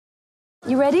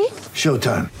You ready?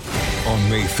 Showtime. On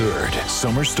May 3rd,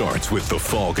 summer starts with The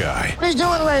Fall Guy. Let's do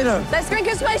it later. Let's drink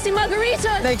a spicy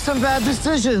margarita. Make some bad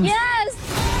decisions. Yes!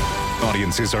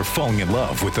 Audiences are falling in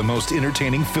love with the most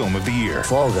entertaining film of the year.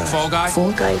 Fall Guy. Fall Guy?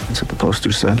 Fall guy. That's what the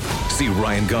poster said. See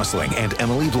Ryan Gosling and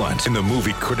Emily Blunt in the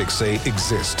movie critics say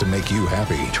exists to make you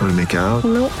happy. Trying to make it out?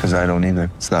 Nope. Because I don't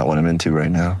either. It's not what I'm into right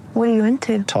now. What are you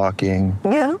into? Talking.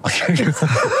 Yeah.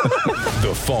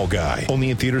 The Fall Guy.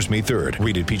 Only in theaters May 3rd.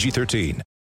 Rated PG-13.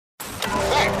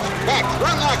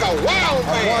 Run like a wild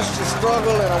man. I watched you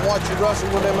struggle and I watched you wrestle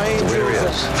with them angels. Here he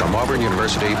is, from Auburn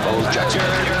University, Bo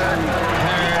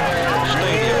Jackson.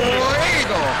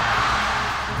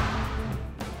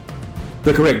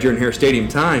 The correct Jordan Hare Stadium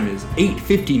time is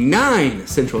 8:59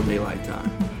 Central Daylight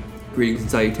Time. Greetings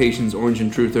and salutations, Orange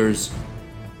and Truthers.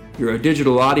 Your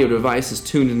digital audio device is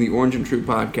tuned in the Orange and True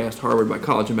podcast, harbored by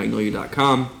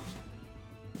collegeofmagnolia.com.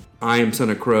 I am Son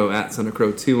of Crow, at Son of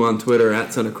Crow 2 on Twitter,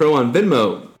 at Son of Crow on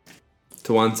Venmo.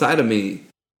 To one side of me,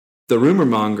 the rumor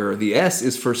monger, the S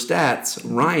is for stats,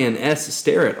 Ryan S.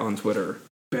 Starrett on Twitter.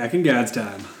 Back in God's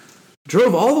time.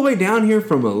 Drove all the way down here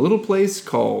from a little place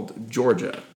called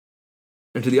Georgia.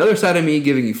 And to the other side of me,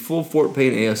 giving you full Fort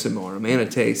Payne ASMR, a man of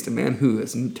taste, a man who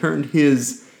has turned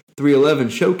his 311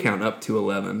 show count up to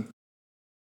 11,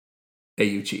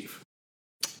 AU Chief.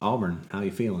 Auburn, how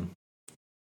you feeling?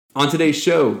 On today's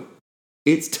show,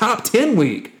 it's Top 10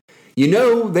 week. You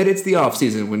know that it's the off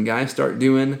season when guys start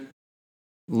doing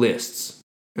lists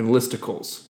and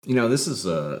listicles. You know, this is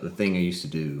the thing I used to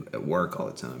do at work all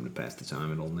the time to pass the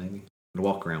time at Old Navy. I'd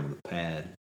walk around with a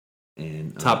pad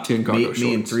and Top 10 cargo shorts.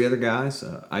 Me and three other guys,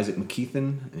 Isaac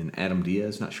McKeithen and Adam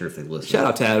Diaz. Not sure if they listen. Shout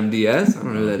out to Adam Diaz. I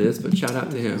don't know who that is, but shout out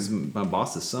to him. He's my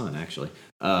boss's son, actually.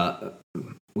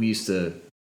 We used to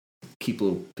keep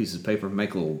little pieces of paper,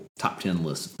 make a little top 10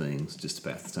 list of things just to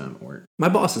pass the time at work. My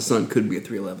boss's son could be a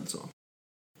 311 song.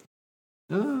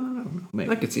 I don't know.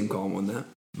 Maybe. I could see him calling one that.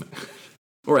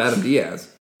 Or Adam Diaz.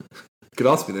 Could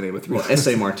also be the name of 311. Well,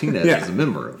 S.A. Martinez Yeah. is a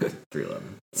member of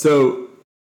 311. So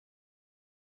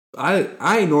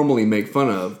I normally make fun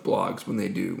of blogs when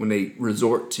they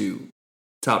resort to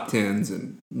top 10s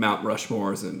and Mount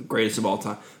Rushmores and greatest of all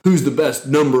time. Who's the best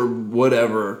number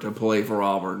whatever to play for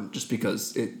Auburn? Just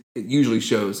because it usually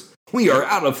shows we are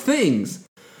out of things.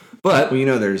 But Well, you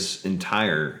know, there's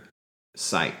entire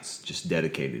sites just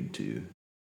dedicated to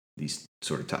these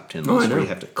sort of top 10 Oh, I lists know. where you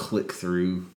have to click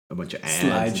through a bunch of ads.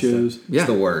 and Slideshows. stuff. Yeah.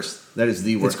 It's the worst. That is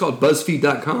the worst. it's called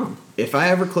BuzzFeed.com. If I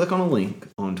ever click on a link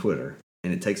on Twitter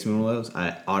and it takes me one of those,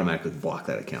 I automatically block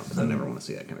that account because I never want to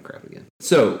see that kind of crap again.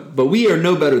 So, but we are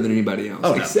no better than anybody else.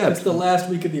 Oh, no. Except It's the last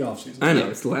week of the offseason. I know,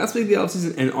 it's the last week of the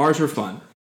offseason, and ours are fun.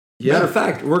 Yeah. Matter of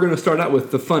fact, we're going to start out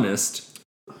with the funnest.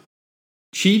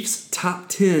 Chiefs' top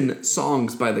 10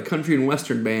 songs by the country and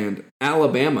western band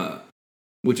Alabama,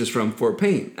 which is from Fort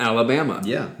Payne, Alabama.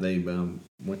 Yeah, they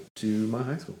went to my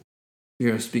high school. You're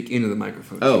going to speak into the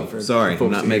microphone. Oh, Chief, for sorry. folks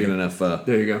I'm not to making hear. enough.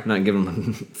 There you go. Not giving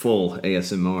them full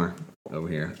ASMR over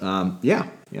here. Yeah,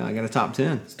 I got a top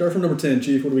 10. Start from number 10,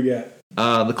 Chief. What do we got?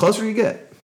 The closer you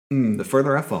get, the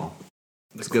further I fall.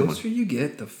 It's a The good one. closer you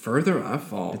get, the further I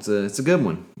fall. It's a good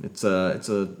one. It's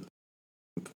a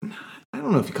I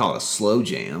don't know if you call it a slow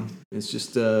jam. It's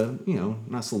just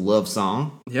nice little love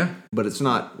song, yeah, but it's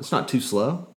not too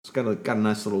slow. It's got a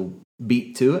nice little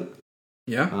beat to it.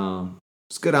 yeah.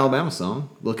 It's a good Alabama song.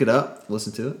 Look it up,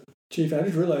 listen to it. Chief, I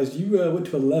just realized you went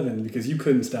to 11 because you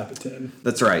couldn't stop at 10.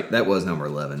 That's right. That was number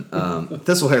 11.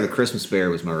 Thistle Hair, the Christmas Bear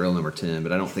was my real number 10,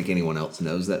 but I don't think anyone else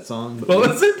knows that song. But What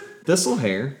was it? Thistle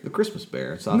Hair, the Christmas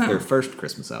Bear. It's off No. their first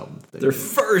Christmas album. Their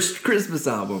first Christmas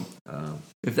album.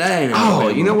 If that ain't Oh,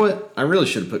 Alabama. you know what? I really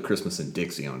should have put Christmas in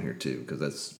Dixie on here too, because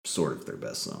that's sort of their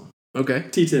best song. Okay.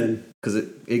 T10. Because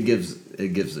it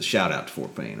gives a shout out to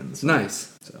Fort Payne and the song.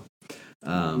 Nice. So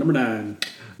Number 9.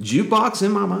 Jukebox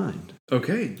in my mind,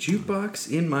 Okay.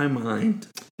 Jukebox in my mind.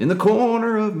 in the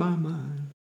corner of my mind.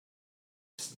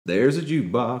 There's a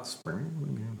jukebox.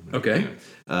 Okay.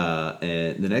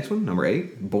 And the next one, number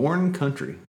 8, Born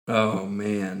Country. Oh,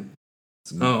 man.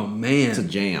 It's It's a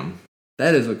jam.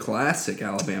 That is a classic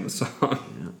Alabama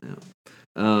song.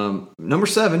 Yeah. Number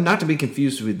 7, not to be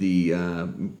confused with the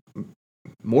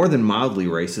more than mildly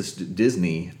racist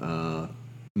Disney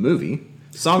movie,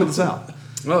 Song of the South.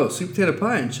 Oh, sweet potato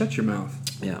pie and shut your mouth.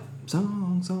 Yeah.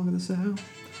 Song of the South.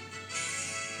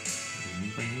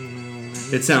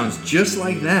 It sounds just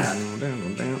like that.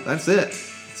 That's it.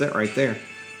 That's it right there.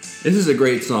 This is a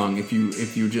great song if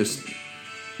you just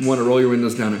want to roll your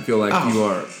windows down and feel like you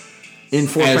are In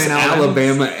Fort as Payne,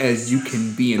 Alabama as you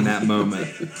can be in that moment.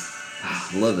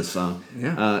 I love this song.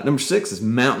 Yeah. Number 6 is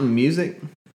Mountain Music.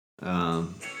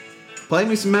 Play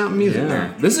me some mountain music Yeah.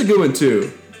 there. This is a good one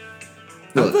too.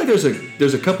 I Look. feel like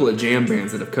there's a couple of jam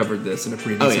bands that have covered this in a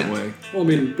pretty decent yeah. way. Well, I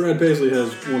mean, Brad Paisley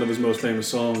has one of his most famous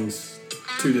songs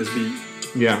to this beat.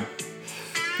 Yeah.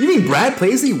 You mean Brad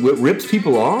Paisley rips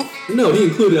people off? No, he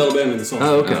included Alabama in the song.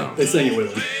 Oh, okay. They sang it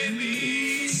with him.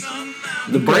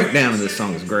 The breakdown of this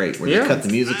song is great, where Yeah. they cut the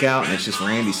music out and it's just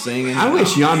Randy singing. I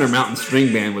wish Yonder Mountain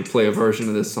String Band would play a version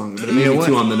of this song, but it may You know be what?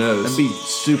 too on the nose. That'd be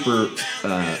super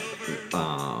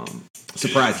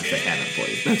surprised if they haven't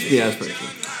played. That's pretty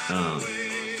cool.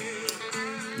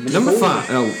 Number 5.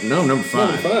 Oh, no, number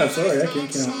 5. Number 5, sorry, I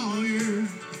can't count.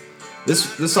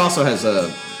 This also has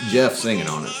Jeff singing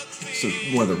on it. So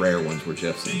one of the rare ones where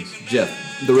Jeff sings.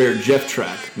 Jeff, The rare Jeff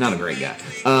track. not a great guy.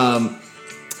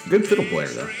 Good fiddle player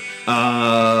though.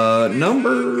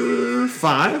 Number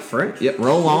 5, right? Yep.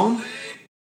 Roll On.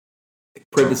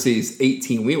 Parentheses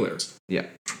 18-wheeler. Yeah.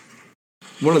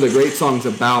 One of the great songs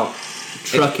about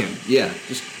trucking. Yeah.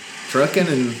 Just trucking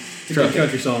and It's a trucking.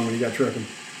 country song when you got trucking.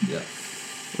 Yeah.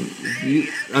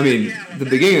 I mean, the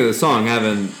beginning of the song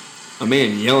having a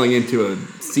man yelling into a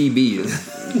CB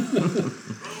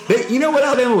is... You know what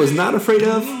Alabama was not afraid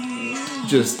of?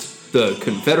 Just the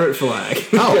Confederate flag.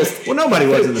 Oh, well, nobody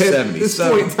was in the At 70s. this So,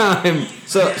 point in time,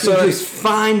 so it's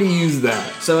fine to use that.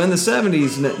 in the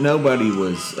 70s, nobody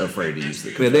was afraid to use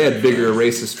the. I mean, they had bigger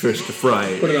racist fish to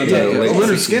fry. Put it on in top. the Yeah, late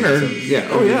Leonard 60s, Skinner. 70s. Yeah.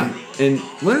 Oh yeah. And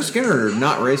Leonard Skinner are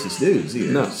not racist dudes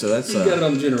either. No. So that's You got it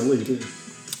on the General Lee, too.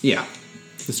 yeah.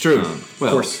 It's true. Of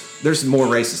course, there's more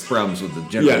racist problems with the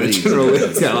General Yeah, the Lee General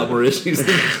Lee's got a lot more issues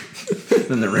than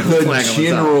than the red the flag on the top.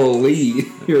 General Lee.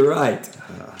 You're right.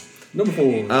 Number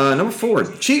 4. Number 4,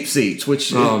 Cheap Seats,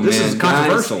 which Oh, this man. is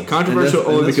controversial. Guys, controversial And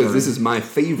only because one- this is my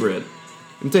favorite.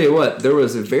 Let me tell you what, there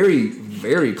was a very,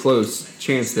 very close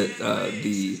chance that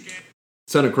the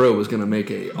Son of Crow was going to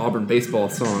make a Auburn baseball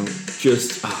song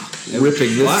just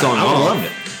ripping this song I off. loved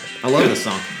it. I love this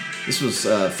song. This was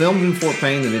filmed in Fort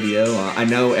Payne, the video. I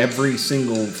know every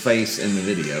single face in the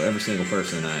video, every single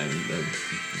person I Does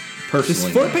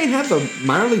personally Fort know. Payne have a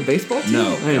minor league baseball team?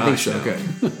 No, I didn't think gosh, so. no.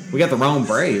 Okay. We got the Rome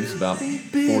Braves about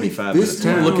 45 minutes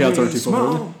away. Lookouts aren't too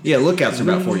far. Yeah, Lookouts are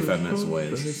about 45 minutes away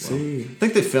as well. I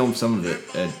think they filmed some of it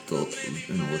in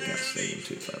the Lookout Stadium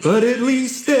too. But at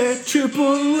least they're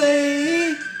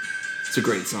AAA. It's a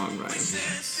great song, Ryan.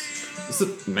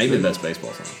 It's maybe the best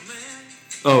baseball song.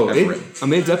 Oh, Ever written. I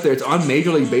mean, it's up there. It's on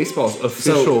Major League Baseball's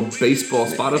official baseball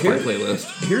Spotify playlist.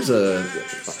 Here's a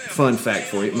fun fact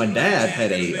for you. My dad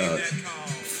had a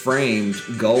framed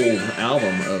gold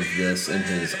album of this in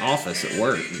his office at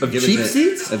work. Of Cheap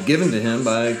Seats? Given to him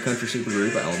by Country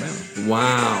Supergroup Alabama.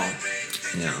 Wow.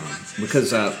 Yeah,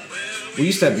 because we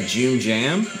used to have the June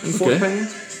Jam in Fort Okay. Payne.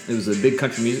 It was a big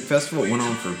country music festival. It went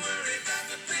on for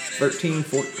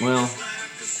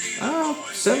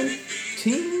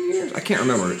 17 years? I can't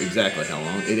remember exactly how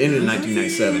long. It ended in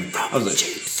 1997. I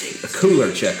was a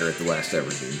cooler checker at the last ever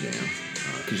June Jam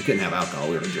because you couldn't have alcohol.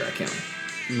 We were in Dry County.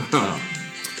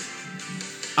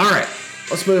 All right,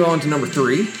 let's move on to number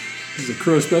 3. This is a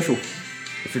Crow special.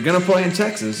 If you're gonna play in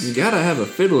Texas, You gotta have a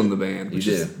fiddle in the band. Which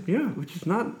You is, do. Yeah, which is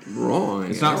not wrong. I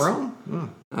it's not guess. wrong. Oh.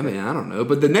 I mean, I don't know.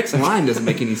 But the next line doesn't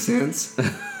make any sense.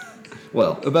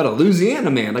 Well, About a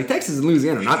Louisiana man. Like, Texas and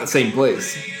Louisiana are not the same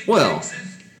place.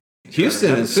 Houston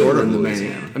Have a is sort fiddle of in the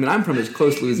Louisiana. band. I mean, I'm from as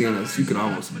close to Louisiana as you can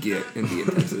almost get in the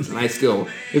Texas. And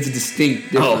it's a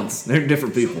distinct Oh, difference. they're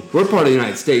different people. We're part of the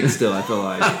United States still, I feel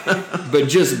like. But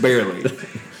just barely.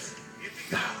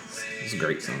 It's a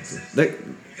great song too.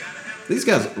 These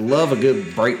guys love a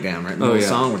good breakdown, right? Oh, yeah.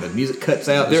 Song where the music cuts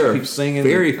out, There just are keeps singing.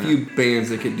 very few bands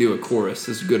that could do a chorus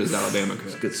as good as Alabama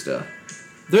could. Good stuff.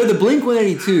 They're the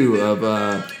Blink-182 of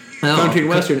country and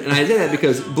western, and I say that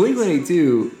because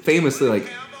Blink-182 famously like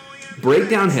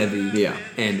breakdown heavy, Yeah.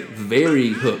 and very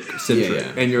hook centric, Yeah,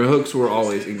 yeah. and your hooks were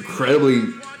always incredibly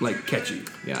like catchy.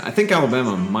 Yeah, I think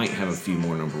Alabama might have a few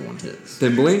more number 1 hits.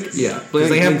 Then Blink, yeah, Because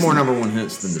they have Blink's- more number 1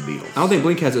 hits than the Beatles. I don't think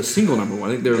Blink has a single number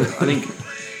one.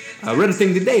 I read a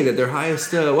thing today that their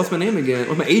highest what's my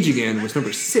age again was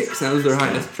number 6. That was their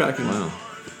highest tracking. Wow.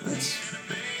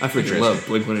 I freaking love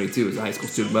Blink-182 as a high school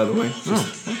student, by the way.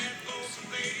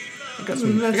 I got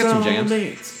some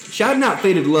jams. Shouting Out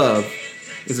Faded Love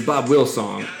is a Bob Wills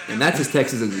song, and that's as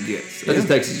Texas as it gets. That's as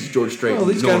Texas as George Strait. Well,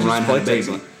 these Nolan guys Ryan just play had a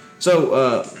baby. Texas.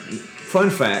 So, fun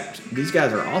fact, these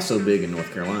guys are also big in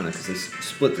North Carolina because they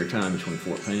split their time between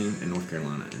Fort Payne and North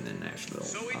Carolina and then Nashville,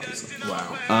 obviously.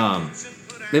 Wow.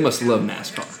 They must love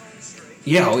NASCAR.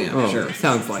 Yeah, oh yeah, Oh, sure.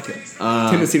 sounds like it.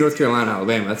 Tennessee, North Carolina,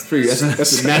 Alabama. That's three. That's a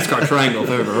NASCAR triangle if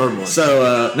I've ever heard one.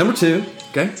 So, number 2,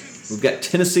 Okay. we've got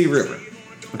Tennessee River.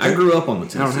 I grew up on the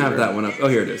Tennessee I don't have River. that one up. Oh,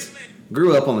 here it is.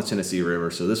 Grew up on the Tennessee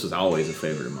River, so this was always a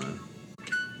favorite of mine.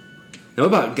 Now, what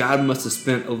about God Must Have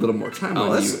Spent a Little More Time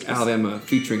on You, Alabama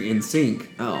featuring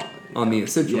NSYNC on the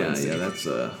Essential NSYNC. Yeah, that's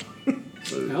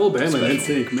Alabama and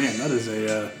NSYNC, man, that is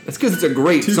a... That's because it's a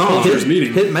great two song. cultures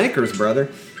meeting. Hit makers, brother.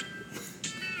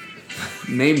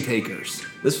 Name takers.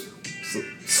 This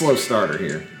slow starter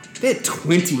here. They had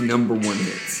 20 number one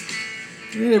hits.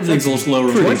 Yeah, everything's a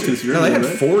little slower. Since you're No, they had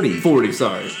right? 40. 40,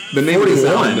 sorry. The name of this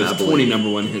 41, album I is believe. 20 number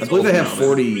one hits. I believe they all have from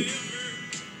Alabama.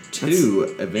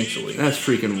 42 eventually. That's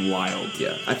freaking wild.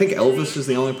 Yeah, I think Elvis is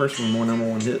the only person with more number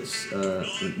one hits.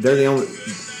 They're the only.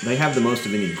 They have the most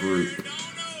of any group.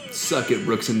 Suck it,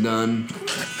 Brooks and Dunn.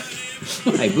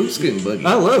 Hey, Bootscoot and Boogie.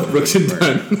 I love Brooks and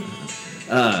Dunn.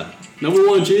 Number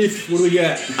one, Chief. What do we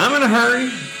got? I'm in a hurry.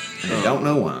 And I don't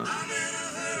know why.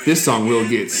 This song will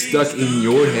get stuck in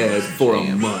your head for a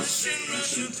month.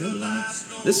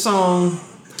 This song,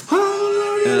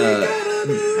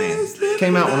 man,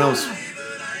 came out when I was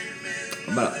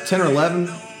about 10 or 11,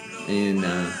 and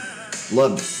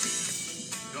loved it.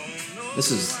 This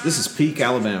is peak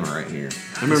Alabama right here.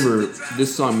 I remember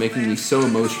this song making me so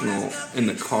emotional in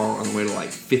the car on the way to like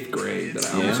 5th grade that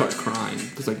I almost started crying.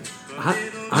 Because like,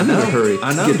 I'm in a hurry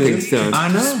I know, to get dude. things done.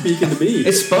 I know. Speaking to me.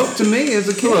 It spoke to me as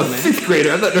a kid, I'm a man. 5th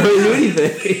grader. I thought I really knew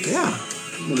anything. Yeah.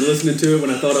 I was listening to it when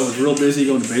I thought I was real busy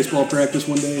going to baseball practice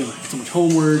one day. And I had so much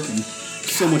homework and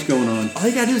so much going on. All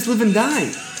you gotta do is live and die.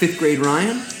 5th grade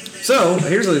Ryan. So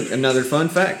here's another fun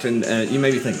fact, and you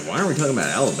may be thinking, why are we talking about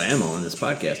Alabama on this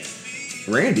podcast?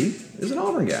 Randy is an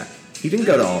Auburn guy. He didn't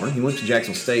go to Auburn. He went to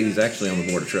Jacksonville State. He's actually on the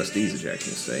board of trustees at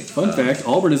Jacksonville State. Fun fact,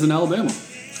 Auburn is in Alabama.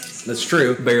 That's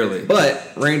true. Barely.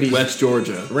 But Randy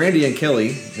and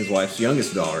Kelly, his wife's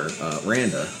youngest daughter,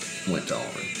 Randa, went to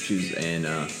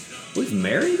Auburn. Was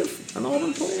married an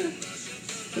Auburn player? I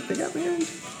think they got married.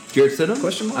 Jared Stidham?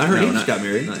 Question mark? I heard No, he just got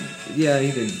married. Yeah,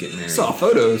 he did get married. Saw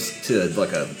photos. To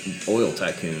like a oil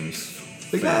tycoon's.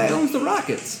 The guy owns the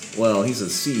Rockets. Well, he's the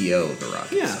CEO of the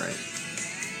Rockets, Yeah. right?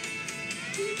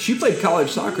 She played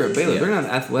college soccer at Baylor. Yeah. They're not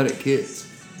athletic kids.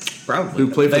 Probably.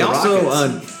 Who played for they the also,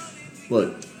 Rockets.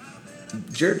 Look,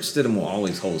 Jared Stidham will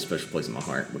always hold a special place in my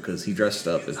heart because he dressed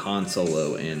up as Han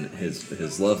Solo and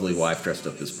his lovely wife dressed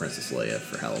up as Princess Leia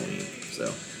for Halloween.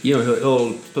 So You know, he'll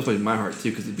supposed to play in my heart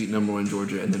too because he beat number one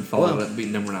Georgia and then followed up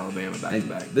beating number one Alabama back to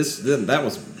back. That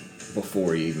was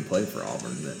before he even played for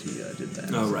Auburn that he did that.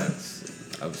 Oh, right.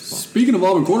 I was fun. Speaking of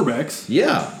Auburn quarterbacks,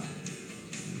 Yeah.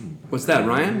 What's that,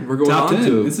 Ryan? We're going top on 10.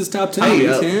 to This is top 10. Hey,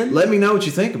 10? let me know what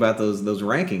you think about those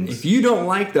rankings. If you don't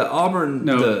like the Auburn,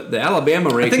 No. the Alabama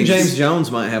rankings, I think James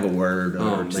Jones might have a word. Oh,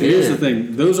 or man. two. Here's the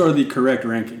thing. Those are the correct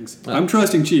rankings. I'm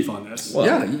trusting Chief on this. Well,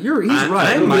 Yeah, he's right.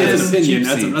 I That's might- an opinion.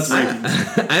 That's Cheap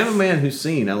rankings. I am a man who's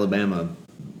seen Alabama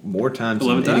more times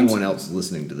 11 than times? anyone else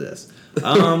listening to this.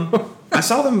 I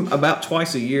saw them about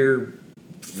twice a year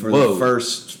for Whoa. the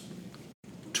first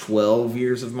 12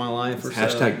 years of my life or so.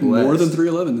 Hashtag More than blessed.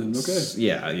 311 then. Okay.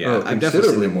 Yeah. Oh, I've definitely seen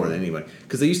considerably them more more. than anybody.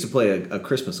 Because they used to play a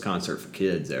Christmas concert for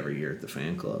kids every year at the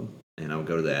fan club. And I would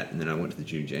go to that. And then I went to the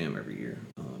June Jam every year.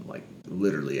 Like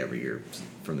literally every year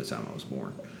from the time I was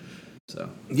born. So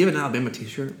Do you have an Alabama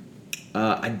t-shirt?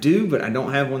 I do, but I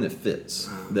don't have one that fits,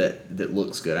 that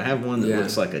looks good. I have one that Yeah.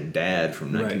 looks like a dad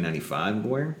from 1995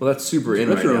 wearing. Well, that's super in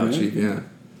retro, right now, man. Chief. Yeah.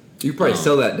 You could probably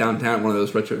sell that downtown at one of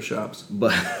those retro shops.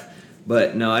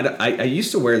 But no, I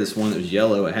used to wear this one that was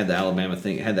yellow. It had the Alabama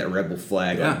thing. It had that rebel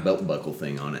flag, Yeah. like belt buckle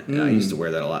thing on it. I used to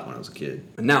wear that a lot when I was a kid.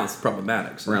 And now it's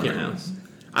problematic. So Around you the can't house.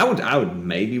 I would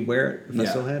maybe wear it if I Yeah.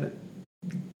 still had it.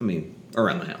 I mean,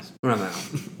 around the house. Around the house.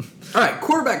 All right,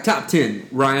 quarterback top 10.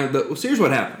 Ryan, so here's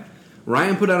what happened.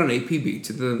 Ryan put out an APB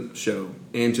to the show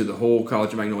and to the whole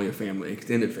College of Magnolia family,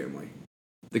 extended family,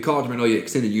 the College of Magnolia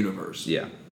extended universe, Yeah.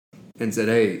 and said,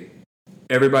 hey,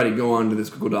 everybody go on to this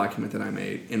Google document that I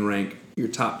made and rank your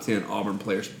top 10 Auburn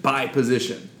players by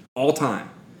position, all time.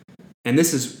 And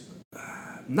this is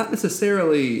not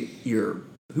necessarily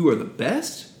who are the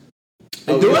best.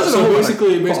 Oh, There yeah. wasn't a So whole lot of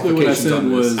basically what I qualifications said on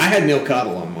this. was I had Neil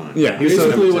Cottle on mine. Yeah,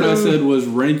 basically what I said was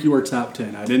rank your top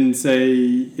 10. I didn't say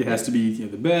it has to be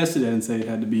the best. I didn't say it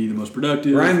had to be the most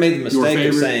productive. Ryan made the your mistake of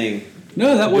favorite. saying,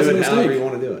 No, that wasn't a do it however you mistake.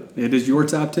 want to do it. It is your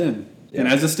top 10. And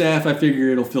Yeah. as a staff, I figure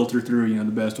it'll filter through. The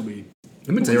best will be.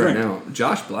 Let me tell you right Right. now,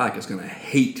 Josh Black is going to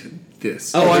hate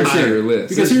this Oh, I'm entire sure. list.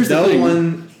 Because here's the no thing.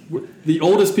 one. The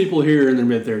oldest people here are in their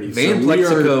mid-30s. Van so we are-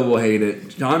 Plexico will hate it.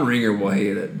 John Ringer will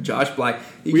hate it. Josh Black.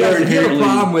 You We guys, are if you have a inherently-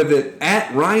 problem with it,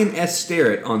 at Ryan S.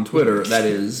 Starrett on Twitter, that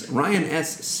is Ryan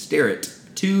S. Starrett,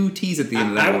 2 T's at the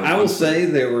end of that one. I will say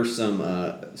there were some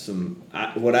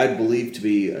what I believe to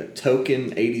be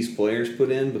token '80s players put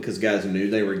in because guys knew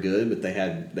they were good, but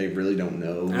they really don't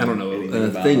know. I don't know anything a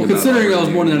about thing them. about Considering I was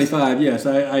Auburn born in dudes. '95, yes,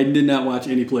 I did not watch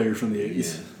any players from the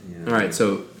 '80s. Yeah. All right,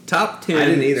 so top 10. I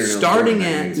didn't either. Starting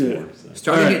at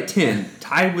All right. 10,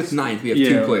 tied with 9th. We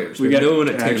have 2 players. We have got no one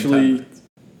at 10. actually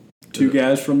 2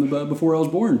 guys from the before I was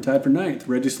born, tied for 9th.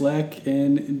 Reggie Slack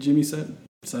and Jimmy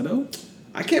Sado.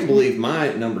 I can't believe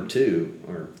my number 2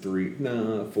 or 3,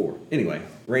 4. Anyway,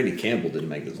 Randy Campbell didn't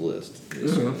make his list.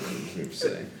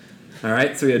 Say. All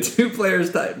right, so we had 2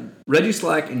 players tied. Reggie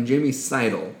Slack and Jimmy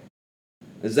Seidel.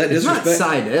 Is that It's not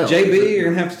disrespect? Seidel. JB, you're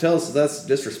going to have to tell us that's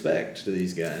disrespect to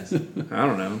these guys. I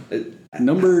don't know.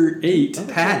 Number 8,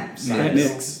 Pat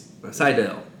Nix.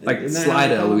 Seidel. Like Isn't that how you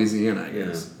Slidell, call it? Louisiana, I Yeah,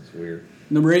 guess. it's weird.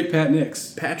 Number 8, Pat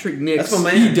Nix. Patrick Nix. That's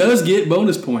my man. He does get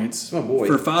bonus points That's my boy.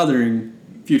 for fathering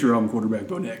future Auburn quarterback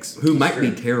Bo Nix. Who might be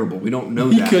terrible. We don't know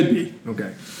He that. could be.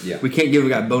 Okay. Yeah. We can't give a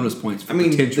guy bonus points for I mean,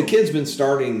 potential. the kid's been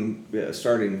starting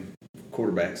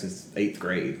quarterback since 8th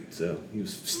grade, so he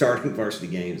was starting varsity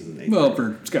games in the 8th Well,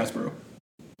 grade. for Scottsboro.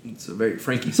 It's a very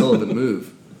Frankie Sullivan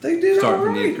move. They did Start all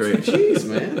from the right. 8th grade. Jeez,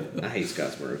 man. I hate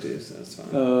Scottsboro, too, so that's fine.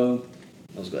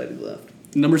 I was glad he left.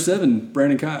 Number 7,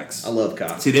 Brandon Cox. I love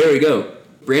Cox. See, there we go.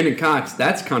 Brandon Cox,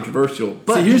 that's controversial.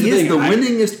 But See, here's he the is thing, the I-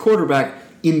 winningest quarterback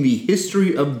in the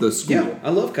history of the school. Yeah,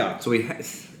 I love Cox. So he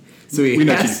has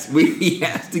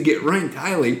to get ranked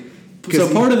highly.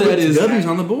 So part of that is W's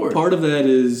on the board. Part of that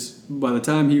is by the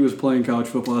time he was playing college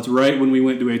football, that's right when we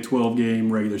went to a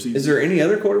 12-game regular season. Is there any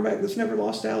other quarterback that's never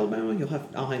lost to Alabama?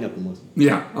 I'll hang up and listen.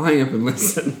 Yeah, I'll hang up and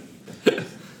listen.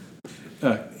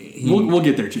 We'll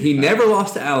get there, Chief. He never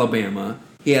lost to Alabama.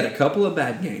 He had a couple of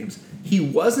bad games. He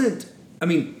wasn't. I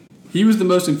mean, He was the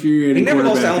most infuriating. He never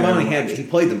lost to quarterback Alabama. ever. He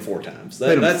played them 4 times.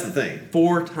 Played them That's the thing.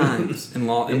 4 times and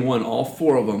won all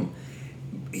 4 of them.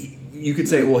 You could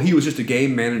say, well, he was just a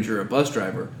game manager, a bus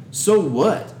driver. So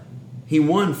what? He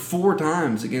won 4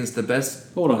 times against the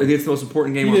best. Hold on. Against the most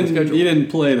important game He on the didn't. schedule. He didn't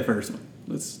play the first one.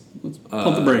 Let's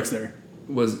pump the brakes there.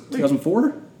 Was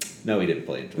 2004. No, he didn't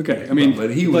play it. Okay, I mean,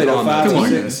 but He he was played on that 05, Come on,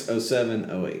 team. 06,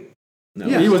 07, 08. No,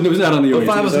 Yeah. he was not on the 08.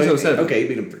 05 was 08. 07. Okay, he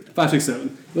beat him 3 times. 5, 6,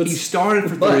 7. He Let's, started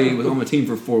for 3, was on the team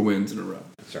for 4 wins in a row.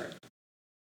 Sorry.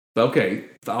 But okay,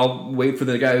 I'll wait for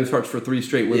the guy who starts for 3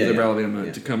 straight wins Yeah, over yeah. Alabama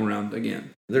Yeah. to come around again.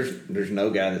 There's no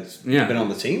guy that's Yeah. been on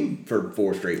the team for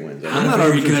 4 straight wins. I'm not not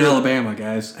very good at sure. Alabama,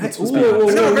 guys. Let's be Whoa, honest.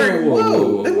 whoa, They're not whoa, very- whoa, whoa,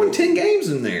 whoa, whoa. they won 10 games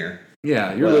in there.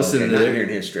 Yeah, you're Well, listening okay, to not it. here in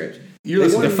his stretch. You're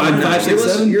listening to They 5, won- 5, 6, you're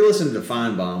listening- 7? You're listening to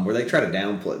Feinbaum, where they try to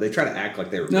downplay. They try to act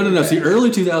like they were. No. really See, bad. early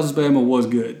 2000s Bama was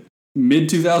good. Mid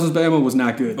 2000s Bama was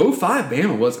not good. 05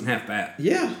 Bama wasn't half bad.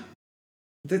 Yeah,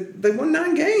 they won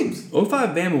 9 games.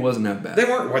 05 Bama wasn't half bad. They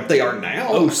weren't what they are now.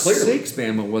 Clearly. 06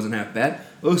 Bama wasn't half bad.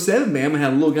 07 Bama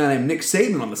had a little guy named Nick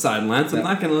Saban on the sidelines. I'm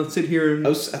not going to sit here and...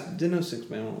 Didn't 06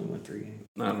 Bama only win 3 games?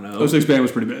 I don't know. 06 Bama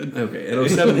was pretty bad. Okay, at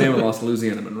 07 Bama lost to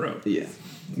Louisiana Monroe. Yeah.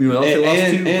 You know what else they lost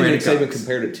to? And Nick Brandon Saban Cox.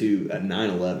 compared it to a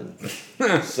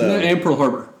 9/11. So And Pearl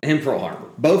Harbor. and Pearl Harbor,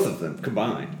 both of them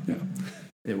combined.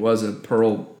 It was a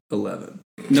Pearl 11.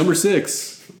 Number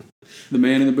 6, the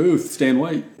man in the booth, Stan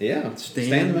White. Yeah,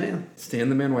 Stan the man. Stan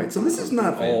the Man White. So this is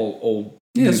not all old.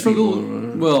 Yeah, it's from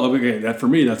people. well, okay, that for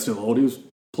me, that's still old. He was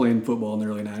playing football in the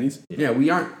early 90s. Yeah, we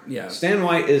aren't. Yeah, Stan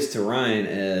White is to Ryan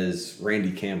as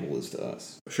Randy Campbell is to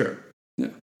us. sure. Yeah.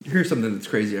 Here's something that's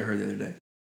crazy I heard the other day.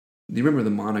 Do you remember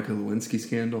the Monica Lewinsky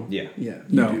scandal? Yeah. Yeah.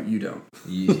 No. You don't.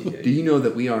 Yeah. Do you know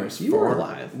that we are as You far are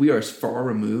alive. we are as far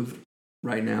removed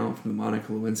right now from the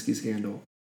Monica Lewinsky scandal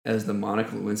as the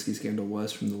Monica Lewinsky scandal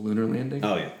was from the lunar landing?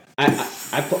 Oh yeah,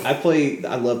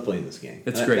 I love playing this game.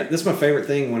 It's great. This is my favorite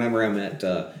thing. Whenever I'm at,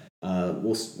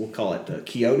 we'll call it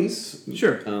Coyotes.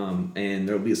 Sure. And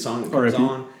there'll be a song that comes R.I.P.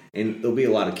 on, and there'll be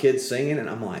a lot of kids singing, and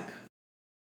I'm like,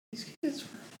 these kids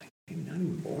were like maybe not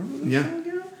even born when this Yeah. song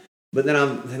came out. But then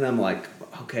I'm like,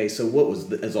 okay, so what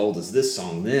was as old as this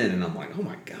song then? And I'm like, oh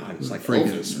my god, it's like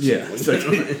Freaking- Elvis or yeah,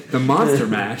 something. it's like the Monster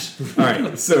Mash. All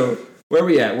right, so where are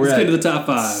we at? We're Let's at get to the top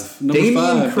 5. Number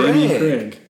Damian 5, Damian Craig.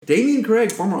 Craig. Damian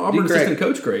Craig, former Auburn Craig. assistant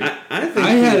coach Craig. I think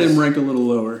I had he's- him ranked a little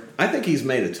lower. I think he's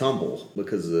made a tumble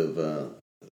because of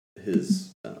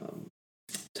his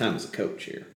time as a coach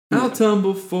here. I'll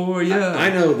tumble for you. I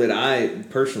know that I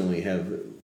personally have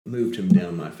moved him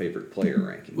down my favorite player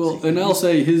rankings. Well, and I'll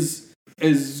say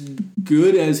as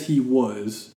good as he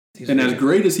was, and as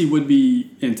great as he would be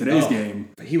in today's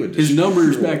game, he would his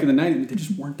numbers destroy- back in the 90s, they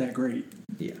just weren't that great.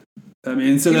 Yeah. I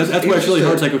mean, so He was- that's he why was it's really just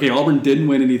hard to say, okay, Auburn didn't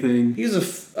win anything. He was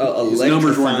His numbers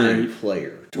weren't electrifying great.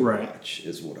 player to Right. watch,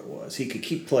 is what it was. He could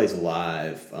keep plays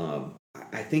alive.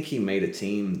 I think he made a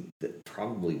team that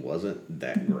probably wasn't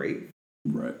that great.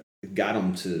 Right. Got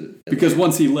him to Because Atlanta.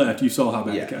 once he left, you saw how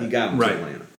bad it Yeah, got. he got him Right. to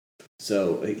Atlanta.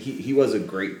 So he was a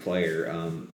great player,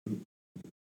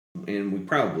 and we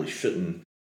probably shouldn't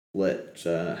let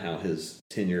how his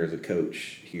tenure as a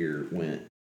coach here went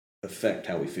affect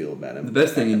how we feel about him. The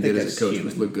best thing he I did think as a coach human.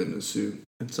 was look good in a suit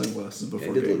and sunglasses Yeah,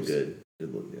 before it did games. look good.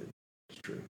 Did look good. It's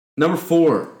true. Number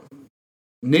 4,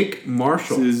 Nick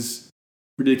Marshall. This is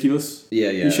ridiculous.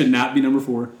 Yeah. He should not be number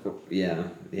 4. Yeah.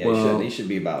 Well- he should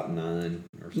be about 9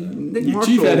 or so. Nick Your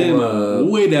Marshall Chief had him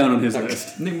way down on his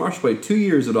list. Nick Marshall played 2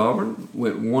 years at Auburn,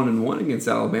 went 1-1 against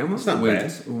Alabama, That's not went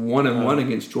bad. 1-1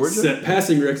 against Georgia, Set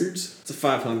passing records. It's a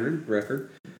 500 record.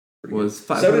 was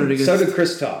 500 So against did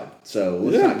Chris Todd. So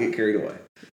let's Yeah. not get carried away.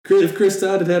 If Chris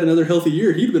Todd had had another healthy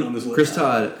year, he'd been on this list. Chris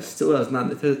Todd. Still has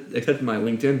not accepted my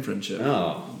LinkedIn friendship,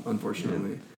 Oh,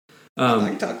 unfortunately. I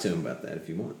can talk to him about that if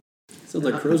you want. Sounds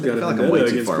like Crow's got I feel a like I'm way vendetta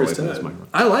too against far away Chris from this Todd. microphone.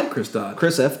 I like Chris Todd.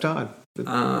 Chris F. Todd.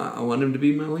 I want him to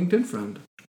be my LinkedIn friend.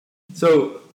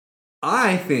 So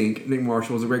I think Nick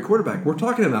Marshall was a great quarterback. We're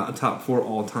talking about a top 4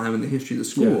 all time in the history of the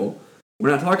school. We're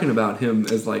not talking about him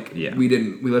as like we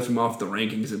left him off the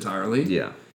rankings entirely.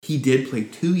 Yeah. He did play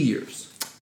 2 years.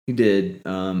 He did.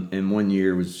 And 1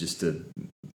 year was just a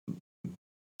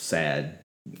sad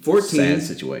 14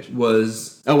 situation.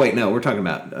 was Oh, wait, no. We're talking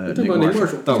about Nick about Nick Marshall.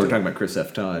 Marshall. I thought we were talking about Chris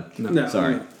F. Todd. No.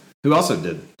 Sorry. Who also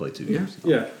did play 2 years.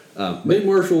 Yeah. But Nate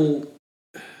Marshall,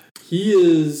 he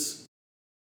is,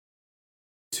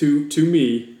 to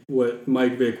me, what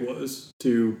Mike Vick was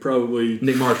to probably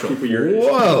Nick Marshall. people your age.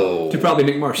 whoa. To probably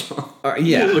Nick Marshall.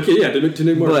 Yeah. Okay, yeah, to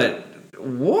Nick Marshall. But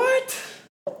what?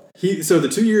 So the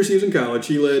 2 years he was in college,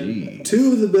 he led Jeez.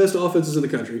 2 of the best offenses in the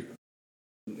country.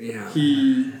 Yeah.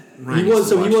 He Ryan was used to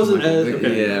so he watch wasn't Michael as Vick.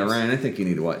 okay. Yeah, Ryan, I think you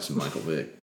need to watch some Michael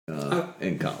Vick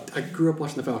in college. I grew up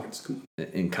watching the Falcons. Come on.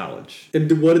 In college.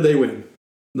 And what did they win?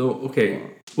 No, okay.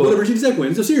 Well, What did Virginia Tech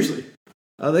win? So seriously.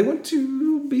 They went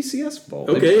to BCS Bowl.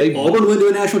 Okay, They- Auburn went to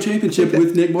a national championship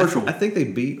with Nick Marshall. I think they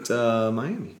beat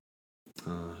Miami.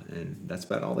 And that's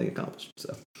about all they accomplished.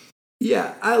 So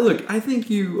yeah, I think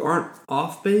you aren't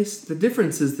off base. The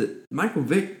difference is that Michael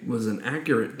Vick was an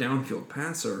accurate downfield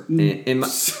passer. and no,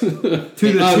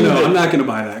 the I'm not going to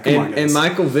buy that. Come on, guys. and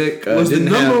Michael Vick was the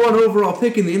didn't number have, 1 overall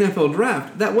pick in the NFL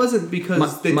draft. That wasn't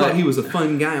because they thought he was a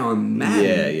fun guy on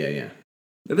Madden. Yeah.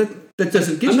 That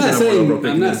doesn't get I'm you not the number 1 overall saying pick.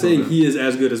 I'm in the not NFL saying draft. he is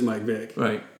as good as Mike Vick.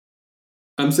 Right.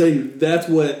 I'm saying that's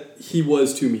what he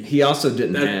was to me. He also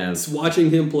didn't That's have.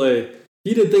 watching him play.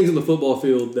 He did things on the football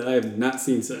field that I have not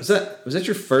seen since. Was that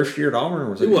your first year at Auburn? Or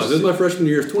was It was. It was my freshman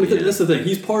year. 2013. Yeah. That's the thing.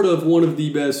 He's part of one of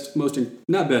the best,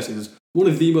 not best seasons, one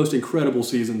of the most incredible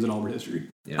seasons in Auburn history.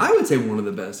 I would say one of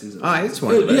the best seasons. It's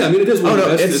one of the best. Yeah, I mean, it is one Oh of the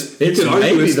no, best. it's You could argue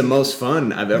maybe it's- the most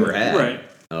fun I've ever had. Right.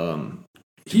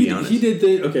 To be honest. He did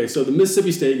the okay. So the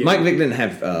Mississippi State game. Mike Vick didn't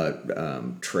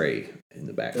have Trey in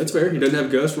the back. That's fair. He doesn't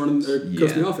have Gus running coaching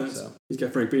the offense. so. He's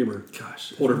got Frank Beamer.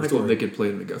 Gosh, Hold on, Michael story. Vick had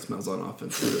played in the Gus Malzahn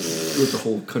offense with the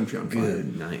whole country on fire.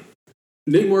 Good night.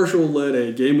 Nick Marshall led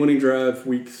a game-winning drive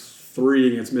week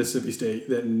 3 against Mississippi State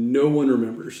that no one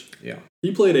remembers. Yeah.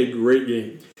 He played a great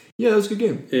game Yeah, it was a good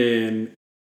game. and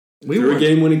We threw a won.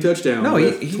 game-winning touchdown. No,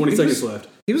 with he 20 seconds was- left.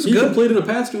 He was He good. completed a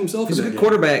pass to himself. He's a in that good game.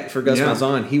 quarterback for Gus Yeah.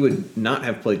 Malzahn. He would not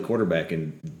have played quarterback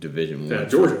in Division Yeah, One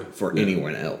Georgia. for Yeah.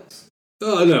 anyone else.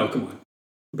 Oh no, come on.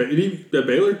 At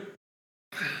Baylor?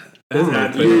 I don't know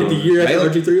if they The would have. year after Baylor?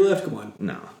 RG3 left? Come on.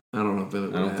 No, I don't know if they would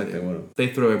I don't have think had they it. would have. They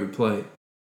throw every play.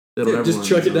 They Yeah, don't just ever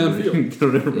chuck run it zone read. downfield. They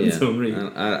don't ever run zone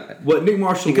read. What Nick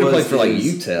Marshall He could have was played for like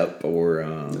is- UTEP or.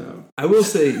 No. I will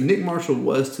say Nick Marshall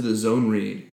was to the zone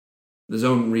read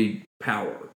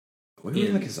power. What was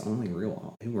like his only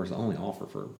real? He was the only offer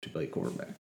to play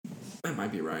quarterback. That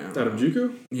might be right. I don't Out of know.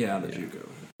 JUCO? Yeah, the JUCO.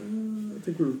 I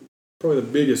think we're probably the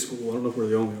biggest school. I don't know if we're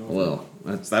the only one. Well,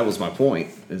 that was my point.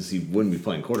 Is he wouldn't be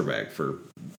playing quarterback for.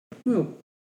 Well,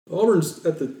 Auburn's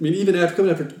even after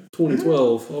coming after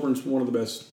 2012, Auburn's one of the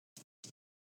best.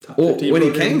 Top Well, 15 when he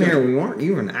programs came in the here, country. we weren't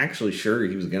even actually sure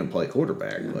he was going to play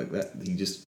quarterback like that. He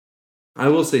just. I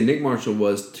will say Nick Marshall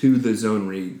was to the zone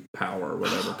read power,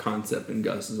 whatever concept in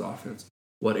Gus's offense.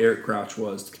 What Eric Crouch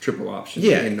was to triple option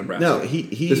in Nebraska. No,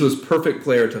 he. This was perfect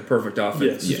player to perfect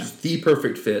offense. Yes. This was the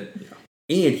perfect fit.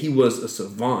 And he was a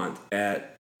savant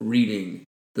at reading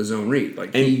the zone read.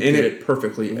 Like he And did it it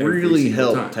perfectly every really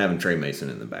single helped time. having Trey Mason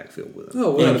in the backfield with him.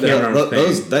 Oh, well, And without a doubt. Cameron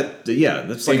Payne.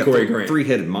 That's And like Corey a Grant.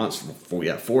 three-headed monster.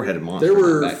 Four-headed monster. There in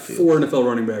were the backfield. 4 NFL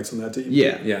running backs on that team.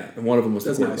 Yeah, Yeah, and one of them was the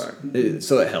That's nice. quarterback.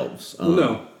 So it helps. Well,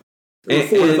 no. There were and-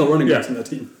 4 and- NFL running yeah. backs on that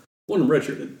team. One of them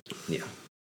redshirted. Yeah.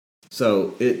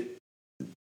 So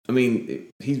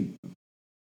he's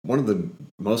one of the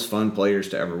most fun players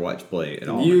to ever watch play at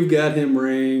all. You've got him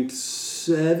ranked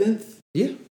 7th?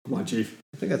 Yeah, Come on, Chief.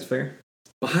 I think that's fair.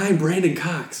 Behind Brandon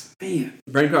Cox. Man.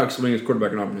 Brandon Cox is the winningest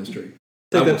quarterback in Auburn history.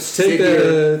 Take I will that- sit take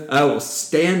here, that- I will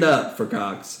stand up for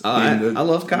Cox. I being the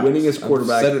love Cox. winningest I've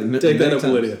quarterback. said it Take that many up,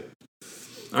 times. Lydia.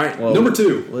 All right. Well, Number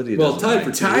 2. Lydia Well, doesn't tied rank.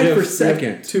 for 2. Tied We have- for we have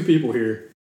second. 2 people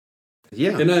here.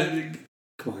 Yeah. And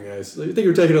come on, guys. I think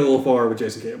you're taking it a little far with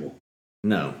Jason Campbell.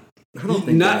 No. I don't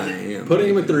think Not I am. putting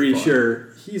him at Taking 3, it far.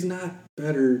 sure. He's not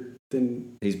better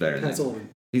than He's better Pat than Sullivan.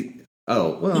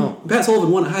 Oh, well. Pat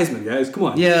Sullivan won a Heisman, guys. Come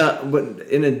on. Yeah, but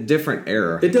in a different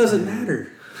era. It doesn't matter.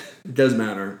 It does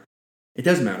matter. It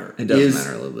does matter. It does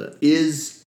matter a little bit.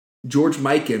 Is George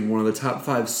Mikan one of the top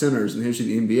 5 centers in the history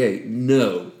of the NBA?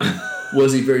 No.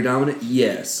 Was he very dominant?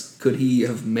 Yes. Could he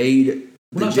have made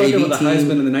We're the not JV talking about the team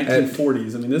Heisman in the at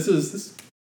 1940s. I mean, this was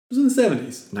in the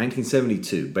 70s.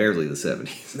 1972, barely the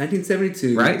 70s.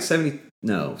 1972? Right?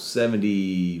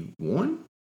 71?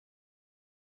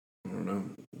 I don't know.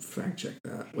 Fact check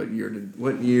that. What year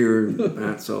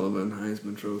Matt Sullivan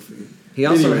Heisman Trophy? He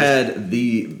also Anyways. had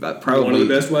the probably One of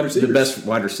the best wide receivers. The best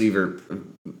wide receiver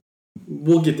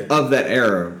We'll get there. of that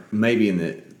era, maybe in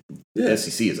the Yeah.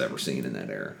 SEC has ever seen in that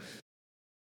era.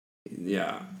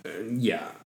 Yeah.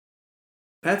 Yeah.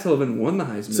 Pat Sullivan won the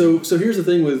Heisman. So here's the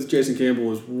thing with Jason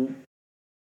Campbell is,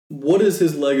 what is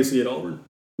his legacy at Auburn?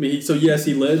 I mean, yes,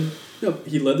 he led the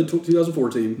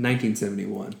 2014.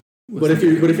 1971. But if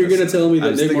you're going to tell me I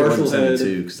that was Nick thinking Marshall had,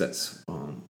 172 because that's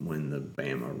when the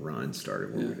Bama run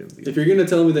started. Where we didn't beat if you're going to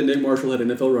tell me that Nick Marshall had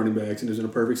NFL running backs and is in a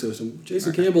perfect system,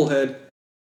 Jason Campbell had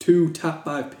 2 top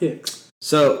 5 picks.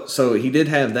 So he did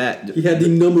have that. He had the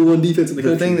number 1 defense in the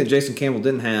country. The thing that Jason Campbell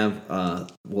didn't have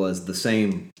was the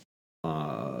same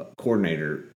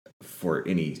coordinator for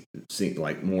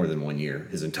more than 1 year.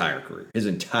 His entire career.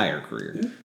 Yeah.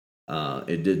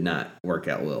 It did not work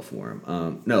out well for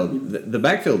him. No, the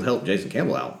backfield helped Jason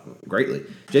Campbell out greatly.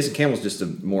 Jason Campbell's just a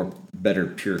better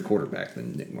pure quarterback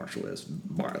than Nick Marshall is.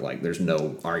 There's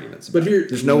no arguments. But about it.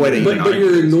 There's no way to even argue. But you're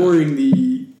against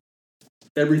ignoring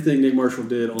everything Nick Marshall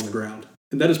did on the ground,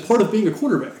 and that is part of being a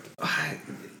quarterback.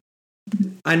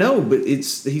 I know, but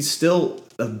he's still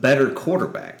a better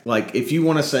quarterback. If you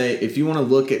want to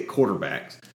look at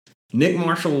quarterbacks, Nick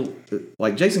Marshall,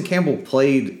 Jason Campbell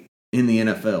played in the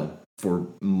NFL for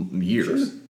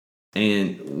years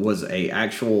and was a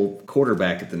actual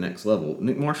quarterback at the next level.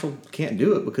 Nick Marshall can't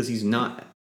do it because he's not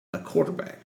a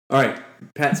quarterback. All right.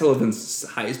 Pat Sullivan's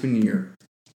Heisman year.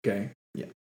 Okay. Yeah.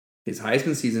 His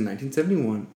Heisman season,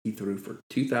 1971, he threw for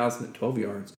 2,012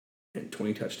 yards and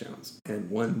 20 touchdowns and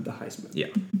won the Heisman. Yeah.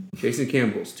 Jason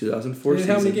Campbell's 2004 season.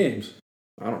 How many games?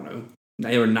 I don't know.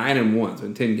 They were 9-1, so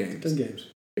in 10 games. 10 games.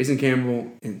 Jason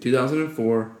Campbell in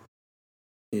 2004,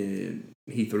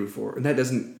 he threw for, and that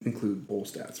doesn't include bowl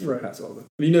stats for Right. Pat Sullivan.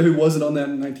 Do you know who wasn't on that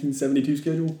 1972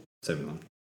 schedule? 71.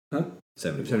 Huh?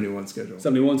 71. 71 schedule.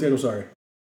 71 schedule, sorry.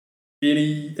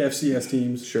 Any FCS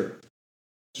teams? Sure.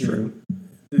 True.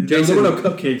 Jason- There were no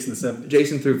cupcakes in the 70s.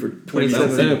 Jason threw for They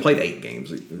 27. only played 8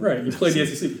 games. Right, you played the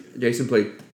SEC. Jason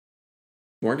played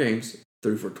more games,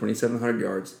 threw for 2,700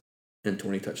 yards and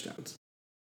 20 touchdowns.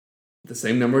 The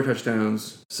same number of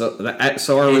touchdowns. So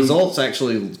our results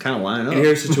actually kind of line up. And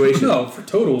here's the situation. No, for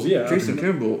totals, yeah. Jason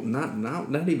Campbell,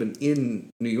 not even in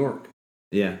New York.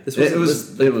 Yeah, This it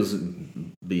was- was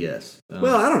BS.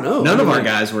 Well, I don't know. None of I mean, our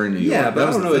guys were in New York. Yeah, but That I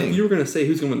was don't the know thing. if you were going to say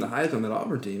who's going to win the Heisman on that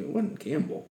Auburn team. It wasn't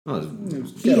Campbell. Oh, it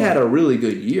He had a really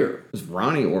good year. was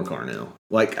Ronnie or Carnell.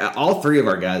 All 3 of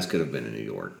our guys could have been in New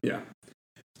York. Yeah.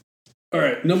 All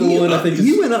right, number one, I think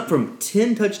he went up from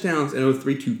 10 touchdowns in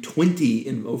 03 to 20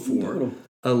 in 04, Total.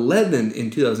 11 in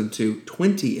 2002,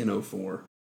 20 in 04,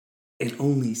 and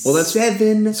only that's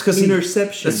 7 That's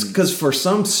interceptions. That's because for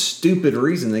some stupid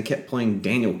reason they kept playing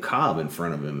Daniel Cobb in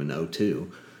front of him in 02.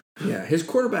 Yeah, his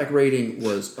quarterback rating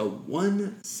was a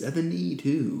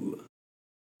 172.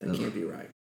 That can't be right.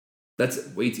 That's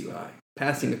way too high.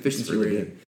 Passing efficiency really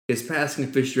rating. His passing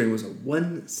efficiency rating was a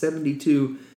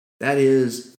 172. That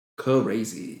is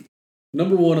crazy.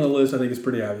 Number one on the list, I think, is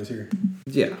pretty obvious here.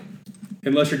 Yeah,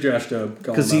 Unless you're Josh Dubb,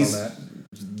 call him because out he's on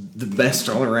that. the best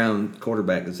all-around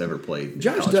quarterback that's ever played.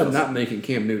 Josh college Dubb football. not making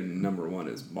Cam Newton number 1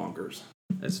 is bonkers.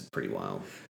 That's pretty wild.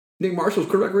 Nick Marshall's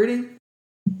quarterback rating?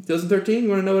 2013, you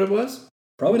want to know what it was?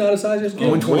 Probably not as high as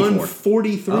Oh, and 24.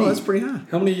 143. Oh, that's pretty high.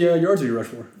 How many yards did he rush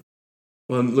for?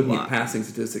 Well, I'm looking Lot. at passing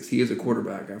statistics. He is a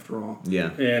quarterback after all.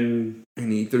 Yeah. And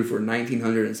And he threw for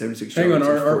 1,976 hang on, yards.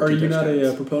 and are 14 you not a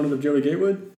touchdowns. proponent of Joey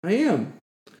Gatewood? I am.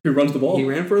 Who runs the ball? He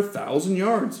ran for 1,000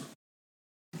 yards.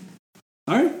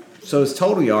 All right. So his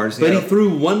total yards. But he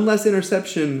threw one less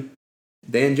interception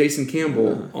than Jason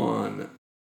Campbell on.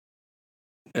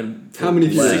 And How many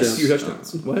less? 60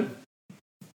 touchdowns. What?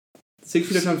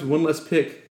 60 touchdowns, one less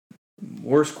pick.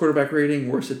 Worst quarterback rating,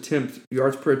 worst attempt,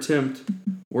 yards per attempt,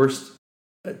 worst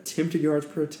attempted yards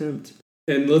per attempt.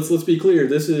 And let's be clear.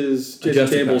 This is Jason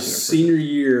Adjusted Campbell's passing effort. senior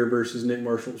year versus Nick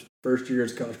Marshall's first year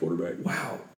as a college quarterback.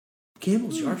 Wow.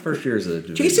 Campbell's yards per First year as a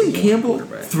Jason Division I Campbell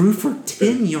quarterback. threw for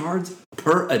 10 yards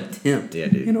per attempt Yeah,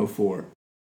 dude. in 04.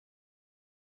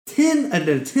 10 an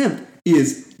attempt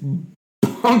is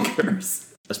bonkers.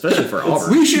 Especially for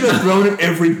Auburn. We should have thrown it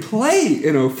every play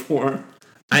in 04.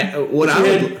 I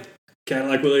had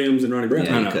Cadillac Williams and Ronnie Brown.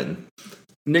 Yeah, I you know. couldn't.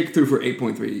 Nick threw for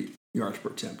 8.3 yards per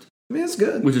attempt, I mean, that's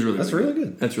good. which is really That's really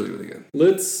good. That's really, really good.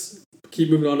 Let's keep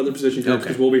moving on to the position groups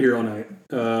because Okay. we'll be here all night.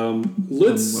 Let's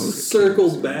Load it, circle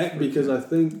Kansas. back because I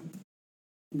think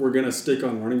we're going to stick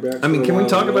on running backs. I mean, for a can we while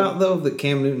talk as well. about, though, that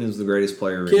Cam Newton is the greatest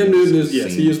player Cam in Newton this is, yes,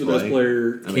 scene he is the best play?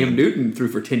 player. I Cam mean, Newton threw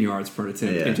for 10 yards per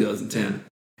attempt Yeah. in 2010.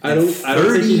 I don't think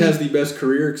 30 he has the best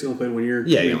career because he only played 1 year.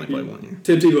 Yeah, he only played 1 year.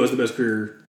 Tim Tebow has the best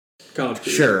career, college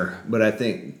career. Sure, but I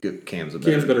think Cam's a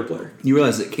better. Cam's a better player. You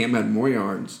realize that Cam had more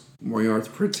yards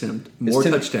per attempt, more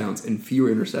ten- touchdowns, and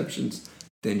fewer interceptions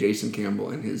than Jason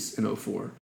Campbell in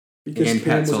 04. Because And Cam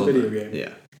Pat was a Sullivan. video game.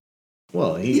 Yeah.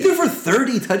 Well, He he threw for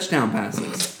 30 touchdown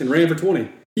passes. And ran for 20.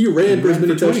 He ran for as ran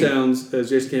many for 20. touchdowns as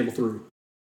Jason Campbell threw.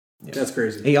 Yeah. That's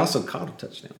crazy. he also caught a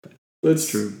touchdown. Let's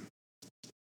True.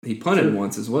 He punted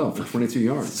once as well for 22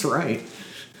 yards. That's right.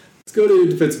 Let's go to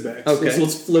defensive backs. Okay.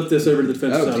 Let's flip this over to the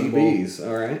defensive Oh, side of the ball. DBs.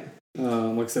 All right.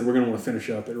 Like I said, we're going to want to finish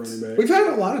up at running back. We've had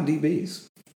a lot of DBs.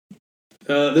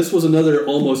 This was another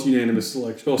almost unanimous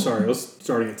selection. Oh, sorry. Let's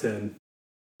starting at 10.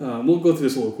 We'll go through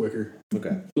this a little quicker.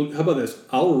 Okay. How about this?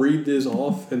 I'll read this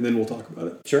off, and then we'll talk about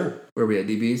it. Sure. Where we at,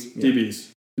 DBs? Yeah.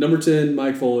 DBs. Number 10,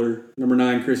 Mike Fuller. Number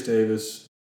 9, Chris Davis.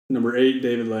 Number 8,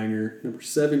 David Langer. Number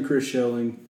 7, Chris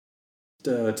Schelling.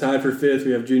 Tied for 5th,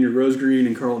 we have Junior Rosegreen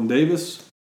and Carlton Davis.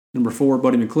 Number 4,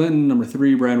 Buddy McClinton. Number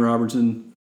 3, Brian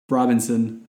Robinson.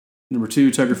 Number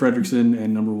 2, Tucker Fredrickson.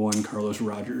 And number 1, Carlos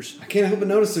Rogers. I can't help but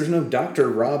notice there's no Dr.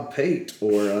 Rob Pate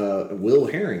or Will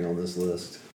Herring on this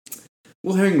list.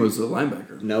 Will Herring was a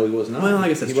linebacker. No, he was not. Well, I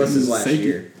guess that's he was true. his last Safety.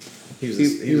 year. He was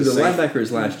He was a safe- linebacker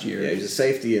his last year. Yeah, he was a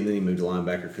safety, and then he moved to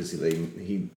linebacker because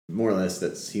he more or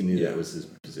less he knew that was his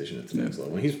position at the next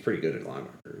level. And he's pretty good at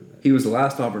linebacker. He was the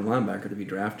last Auburn linebacker to be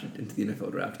drafted into the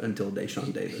NFL draft until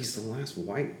Deshaun Davis. He's the last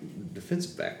white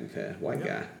defensive back we've had, white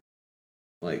guy.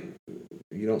 Like,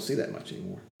 you don't see that much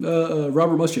anymore.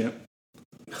 Robert Muschamp.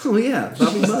 Oh, yeah.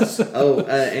 Bobby Muss.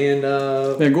 And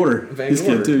Van Gorder. Van His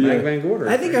Gorder. kid, too, yeah. Van Gorder.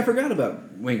 I think I forgot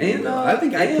about Wayne And, Will. I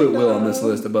think I put and, Will on this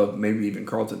list above maybe even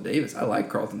Carlton Davis. I like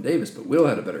Carlton Davis, but Will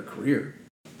had a better career.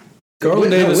 Carlton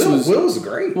Davis was... Will was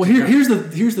great. Well, here's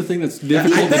the thing that's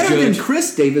difficult to Better than judge.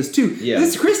 Chris Davis, too. Yeah.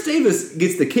 This Chris Davis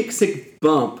gets the kick sick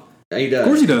bump. He does. Of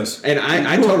course he does. And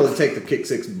I totally take the kick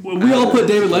six. Well, we all put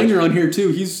David Langer on here, too.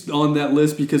 He's on that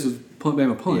list because of Punt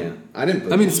Bama Punt. Yeah, I didn't.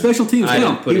 Put I mean, him on special teams I didn't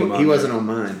count. put him on He there. wasn't on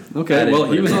mine. I Okay, didn't well,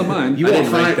 put he him was in. on mine. You I won't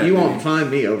didn't rank find that you dude. won't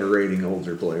find me overrating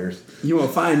older players. You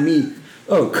won't find me.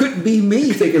 Oh, couldn't be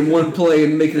me taking one play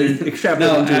and making it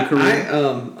extrapolate into a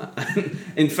career.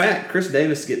 In fact, Chris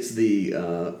Davis gets the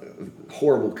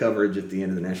horrible coverage at the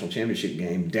end of the national championship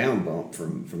game down bump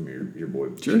from your boy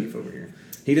Chief over here.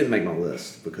 He didn't make my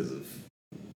list because of.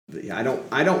 I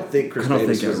don't think Chris I don't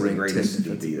Davis think I was the ranked greatest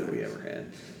 10 DB that we ever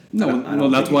had. No, I don't well,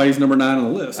 that's think why he's number 9 on the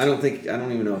list. I don't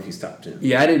even know if he's top 10.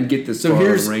 Yeah, I didn't get this So far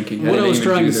here's on ranking. what I didn't was even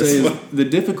trying do to this. say is the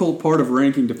difficult part of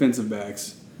ranking defensive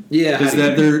backs Yeah, is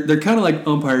that they're kind of like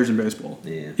umpires in baseball.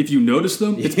 Yeah. If you notice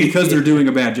them, it's because they're doing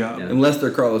a bad job. Unless they're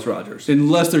Carlos Rogers.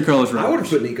 Unless they're Carlos I would have Rogers.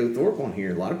 put Nico Thorpe on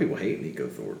here. A lot of people hate Nico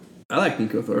Thorpe. I like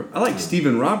Nico Thorpe. I like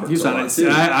Steven Roberts. He's a not, lot, too.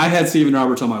 I had Steven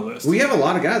Roberts on my list. We have a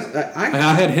lot of guys.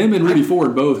 I had him and Rudy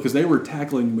Ford both because they were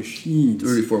tackling machines.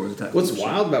 Rudy Ford was a tackle. What's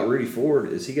wild about Rudy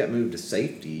Ford is he got moved to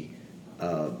safety.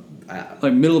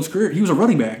 Like middle of his career, he was a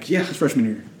running back. Yeah. his freshman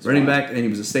year. running back, then he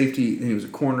was a safety, then he was a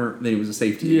corner, then he was a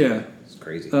safety. Yeah. It's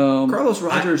crazy. Carlos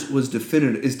Rogers is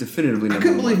definitively I number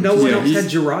couldn't believe one. no one Yeah, else he's-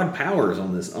 had Gerard Powers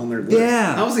on their list.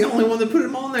 Yeah. I was the only one that put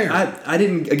him on there. I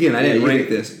didn't you rank did-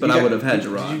 this, but you I got- would have had did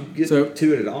Gerard. you get So-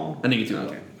 to it at all? I didn't get to it.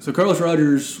 Okay. So Carlos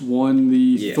Rogers won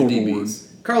the Thorpe Award. DBs.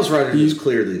 Carlos Rogers is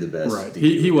clearly the best. Right.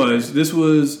 DB. He was. This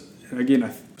was, again,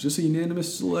 was this a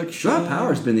unanimous selection? Gerard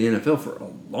Power's been in the NFL for a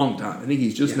long time. I think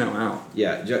he's just now out.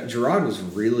 Yeah, Gerard was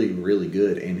really, really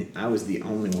good, and I was the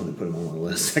only one that put him on my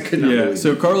list. I could not Yeah, believe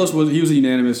so it. Carlos was a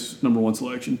unanimous number 1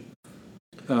 selection.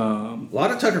 A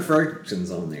lot of Tucker Ferguson's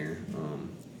on there.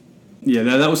 Yeah,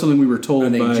 that was something we were told I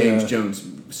think by James Jones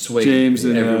swayed James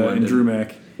and everyone. Drew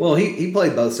Mack. Well, he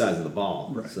played both sides of the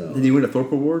ball. Right. So Did he win a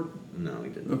Thorpe Award? no, he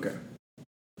didn't. Okay.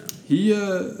 He,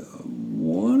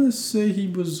 want to say he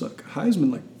was like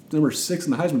Heisman, like number 6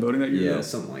 in the Heisman voting that year. Yeah, though.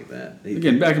 something like that.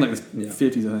 Again, back in like the Yeah.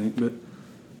 50s, I think. But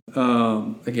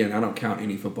Again, I don't count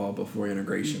any football before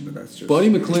integration, but that's just Buddy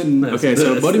McClinton. That's- Okay,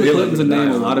 so that's Buddy the McClinton's a only name a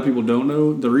denial. lot of people don't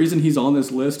know. The reason he's on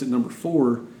this list at number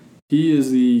 4, He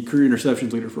is the career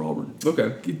interceptions leader for Auburn.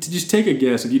 Okay. Just take a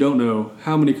guess if you don't know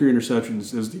how many career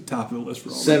interceptions is the top of the list for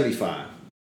Auburn. 75.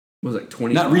 Was it like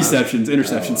 25? Not receptions,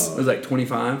 interceptions. It was like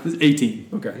 25? It's 18.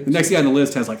 Okay. The next guy on the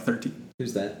list has like 13.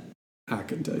 Who's that? I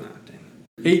couldn't tell you. Oh,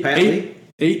 dang. Pat Lee?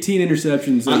 18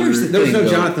 interceptions. There was no thing,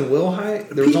 Jonathan Wilhite.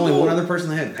 There was only one other person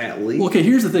that had Pat Lee. Well, okay,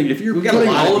 here's the thing. If you're We got a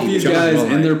putting lot of all of these people. guys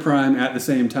Jonathan in Wilhite. their prime at the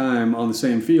same time on the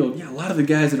same field, yeah, a lot of the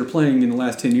guys that are playing in the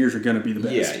last 10 years are going to be the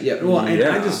best. Yeah. Well, and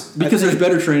Yeah. I just Because I there's think-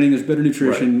 better training, there's better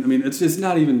nutrition. I mean, it's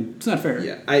not fair.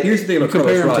 Yeah. Here's the thing about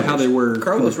Compare Carlos them to how Rogers. they were.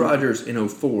 Carlos Rogers in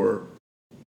 04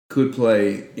 could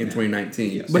play in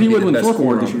 2019. Yes. But he and be wouldn't the win best fourth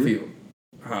quarter corner on this the year. field.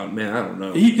 Oh, man, I don't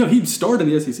know. He'd start in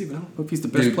the SEC, but I don't know if he's the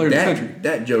best Dude, player in the that, country.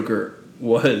 That Joker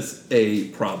was a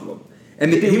problem.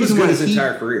 And the He was reason good why his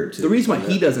entire career, too. The reason why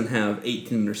he doesn't have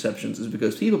 18 interceptions is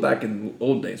because people back in the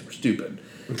old days were stupid.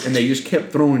 And they just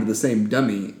kept throwing to the same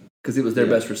dummy because it was their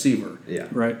best receiver. Yeah.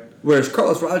 Right. Whereas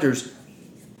Carlos Rogers,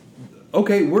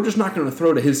 okay, we're just not going to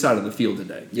throw to his side of the field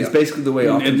today. Yeah. It's basically the way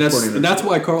And offensive that's coordinators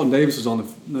why Carlton Davis is on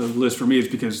the list for me, is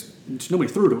because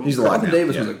nobody threw to him. He's a lot Carlton now.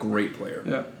 Davis Yeah. was a great player.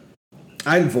 Yeah.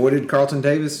 I avoided Carlton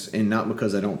Davis, and not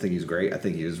because I don't think he's great. I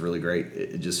think he was really great.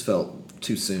 It just felt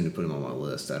too soon to put him on my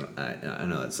list. I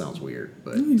know that sounds weird,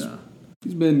 but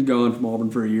He's been gone from Auburn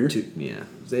for a year.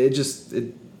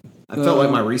 I felt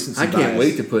like my recency I can't bias.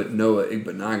 wait to put Noah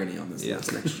Igbenogany on this Yeah.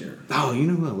 list next year. Oh, you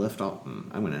know who I left off?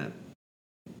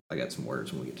 I got some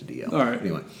words when we get to DL. All right.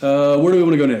 Anyway, Where do we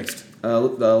want to go next?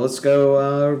 let's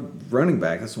go running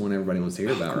back. That's the one everybody wants to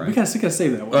hear about, We right? gotta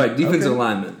save that one. All right, defensive Okay.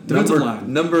 lineman. Defensive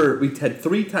line. We had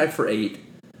 3 tied for 8.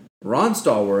 Ron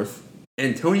Stallworth,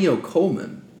 Antonio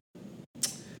Coleman.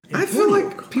 I feel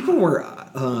like people were.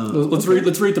 Let's read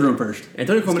through them first.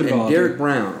 Antonio Coleman Let's go and off Derek here.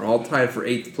 Brown are all tied for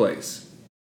 8th place.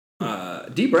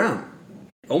 D. Brown,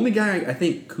 only guy I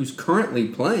think who's currently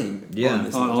playing Yeah. on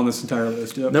this list. On this entire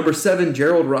list. Yep. Number 7,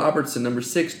 Gerald Robertson. Number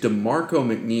 6, DeMarco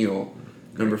McNeil.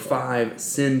 Number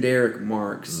 5, Derek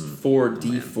Marks. 4,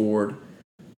 D. Ford.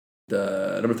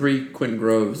 Number 3, Quentin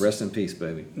Groves. Rest in peace,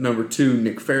 baby. Number 2,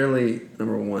 Nick Fairley.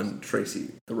 Number 1,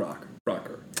 Tracy the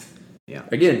Rocker. Yeah.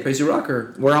 Again, Tracy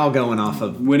Rocker. We're all going off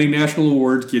of. Winning national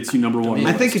awards gets you number one.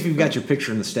 I think if you've got your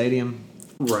picture in the stadium,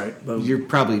 right. you're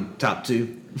probably top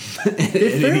 2 at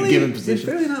any given Did position.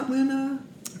 Fairley not win?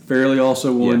 Fairley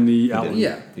also won the Outland.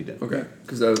 Yeah. He did. Okay.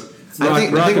 Because Rock I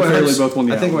think and what Fairley hurts, both won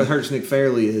the I think what Outland. hurts Nick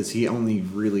Fairley is he only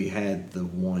really had the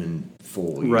one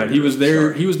full year. Right. He was there.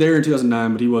 Sorry. He was there in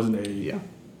 2009, but he wasn't a Yeah.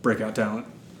 breakout talent.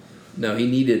 no, he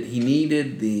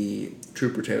needed the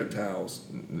Trooper Taylor towels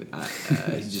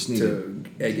He just needed.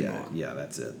 to egg him Yeah, on. yeah,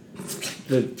 that's it.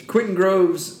 The Quentin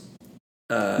Groves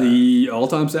The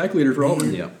all-time sack leader for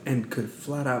Auburn. Yeah. and could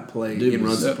flat out play Dude in run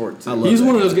was- support too. I love He's that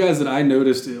one of guy. those guys that I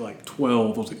noticed at like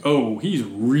 12. I was like, oh, he's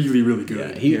really, really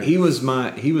good. Yeah, he was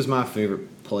my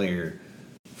favorite player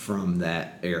from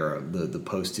that era, the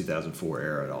post 2004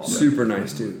 era at all. Super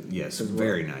nice too. Yes,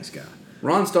 very nice guy.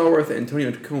 Ron Stallworth,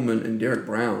 Antonio Coleman, and Derek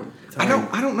Brown. I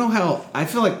don't know how. I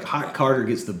feel like Hot Carter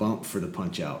gets the bump for the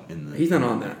punch out in the. He's not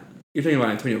on that. You're talking about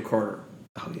Antonio Carter.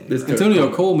 Oh yeah, This you're guy- right.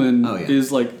 Antonio Coleman Oh, yeah.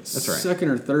 is like right. second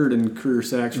or third in career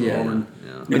sacks for Yeah. Auburn.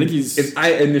 Yeah. I think he's. I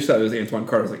initially thought it was Antoine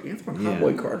Carter. I was like, Antoine Yeah.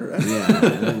 Hotboy Carter. That's-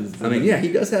 Yeah, I mean, yeah,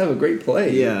 he does have a great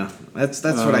play. yeah. That's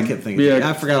what I kept thinking. yeah.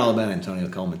 I forgot all about Antonio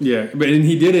Coleman. Yeah, but and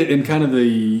he did it in kind of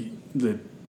the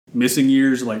missing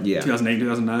years, like Yeah. 2008,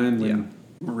 2009, when Yeah.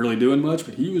 we weren't really doing much,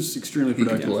 but he was extremely He can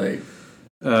productive. play.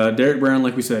 Derek Brown,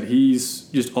 like we said, he's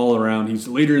just all around. He's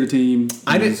the leader of the team.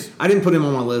 I He's- didn't put him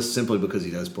on my list simply because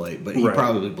he does play, but he Right.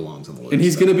 probably belongs on the list. And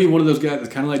he's so. going to be one of those guys that's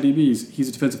kind of like DBs. He's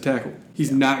a defensive tackle.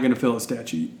 He's not going to fill a stat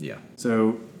sheet. Yeah.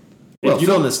 So, Well, if you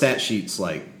filling don't, the stat sheets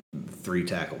like 3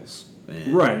 tackles.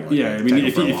 And right? like Yeah, a I mean, tackle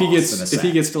if for a he loss and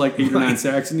a gets sack. to like 8 or 9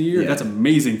 sacks in the year, Yeah. that's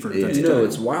amazing for a Yeah. defensive You know, tackle.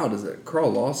 what's wild is that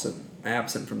Carl Lawson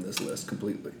absent from this list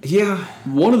completely. Yeah,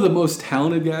 One of the most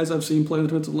talented guys I've seen play on the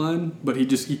defensive line, but he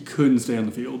couldn't stay on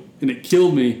the field, and it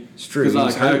killed me. It's true. Because He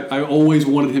was hurt. I always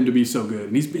wanted him to be so good,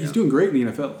 and he's doing great in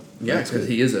the NFL. Yeah, because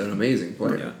he is an amazing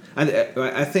player.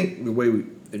 I think the way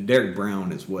Derek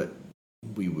Brown is what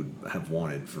we would have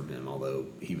wanted from him, although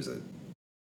he was a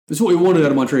This is what we wanted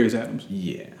out of Montravius Adams.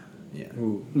 yeah.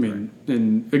 I mean,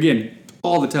 and again,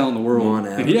 all the talent in the world, Mon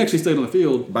and he Adams. actually stayed on the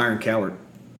field. Byron Coward,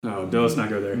 Oh, let's not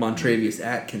go there. Montravius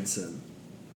Atkinson.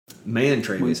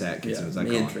 Travis Atkinson, as I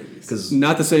call him, Travius. because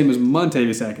Not the same as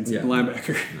Montavious Atkinson, Yeah. the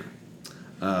linebacker.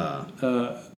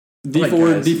 D like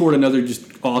Ford, guys. D Ford, another just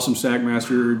awesome sack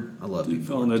master. I love D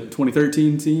Ford, on the too.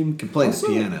 2013 team. can play the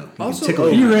piano. He also- can tickle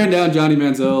He your ran eyes. down Johnny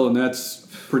Manziel, and that's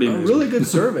pretty A amazing. really good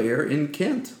surveyor in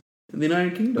Kent, in the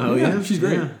United Kingdom. Oh yeah, she's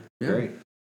great. Yeah. Great.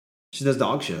 She does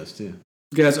dog shows too.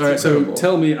 Guys, all right, incredible. so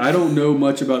tell me, I don't know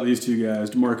much about these two guys,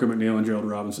 DeMarco McNeil and Gerald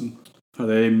Robinson. Are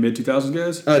they mid-2000s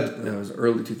guys? That was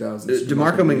early 2000s.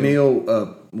 DeMarco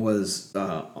McNeil was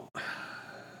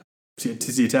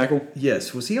Is he a tackle?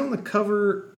 yes. Was he on the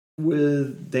cover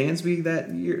with Dansby that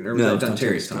year? Or was No, that Dontarius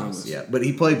Dontarius Thomas. Yeah, but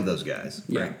he played with those guys.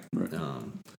 Yeah. Right.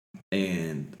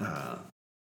 And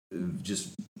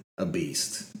just a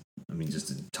beast. I mean, just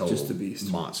a total Just a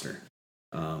beast. monster.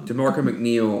 DeMarco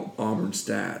McNeil, Auburn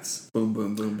stats. Boom,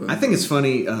 boom, boom, boom. I think it's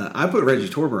funny. I put Reggie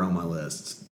Torber on my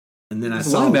list, and then He's I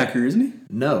a saw linebacker, isn't he?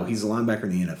 No, he's a linebacker in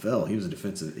the NFL. He was a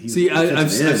defensive. See, I've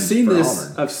seen this.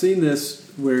 Auburn. I've seen this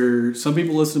where some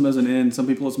people list him as an end, some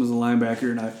people list him as a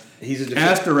linebacker, and I He's a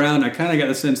asked around. I kind of got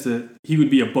the sense that he would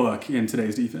be a buck in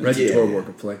today's defense. Reggie Yeah. Torborg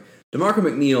could play. DeMarco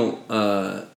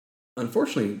McNeil,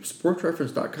 unfortunately,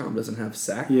 SportsReference.com doesn't have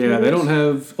sack Yeah, they totals, don't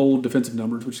have old defensive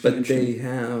numbers, which is kind of but interesting. they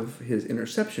have his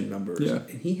interception numbers. Yeah.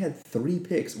 And he had 3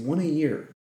 picks, 1 a year,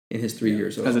 in his 3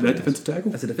 years. As a defensive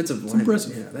tackle? As a defensive That's lineman.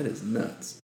 impressive. Yeah, that is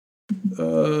nuts.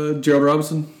 Gerald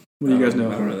Robinson. What do you guys know?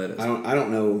 I don't know who that is. I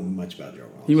don't know much about Joe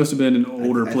Rollins. He must have been an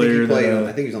older player. I think, that, I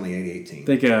think he was on the 88 team. I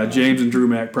think James and Drew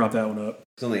Mack propped that one up.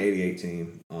 He's on the 88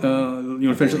 team. You want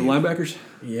to finish with the linebackers?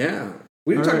 Yeah.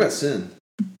 We didn't All talk right. about Sin.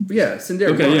 Yeah,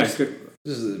 Sindaric Okay, Marks. yeah.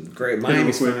 This is a great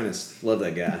Miami's quick. finest. Love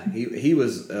that guy. He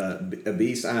was a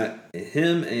beast.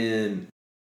 Him and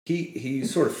he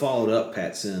sort of followed up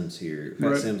Pat Sims here.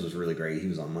 Pat Right. Sims was really great. He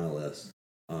was on my list.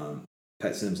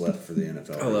 Pat Sims left for the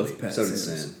NFL. I love early. Pat So did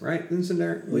Sims. Sin, right? Didn't Sin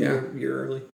there a year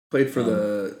early? Played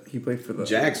for he played for the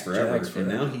Jags forever. Jags And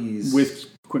now he's With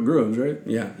Quentin Groves, right?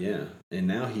 Yeah. yeah. And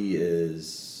now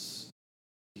he's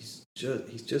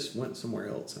just went somewhere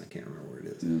else. And I can't remember where it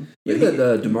is. You know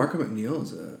that DeMarco McNeil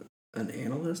is an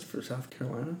analyst for South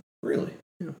Carolina? Really?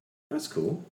 Yeah. That's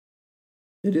cool.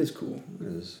 It is cool. That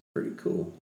is pretty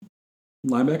cool.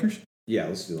 Linebackers? Yeah,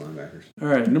 let's do linebackers. All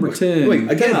right, number 10. Wait, Again-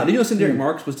 again, do you know Sindaric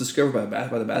Marks was discovered by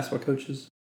the basketball coaches?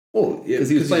 Well, yeah, Because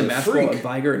he was playing he's a basketball freak. at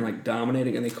Viger and like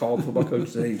dominating, and they called the football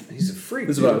coach and say, He's a freak.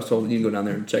 "This is what I was told. You can go down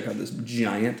there and check out this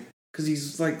giant." Because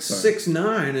he's like Sorry.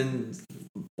 6'9" and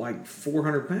like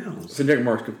 400 pounds. Sindaric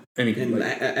Marks could And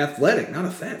like, athletic, not a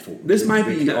fat fool. this might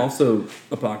Big be guy. also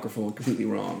apocryphal and completely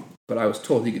wrong, but I was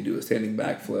told he could do a standing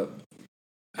backflip.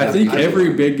 I think I every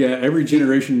believe- big guy, every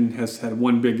generation has had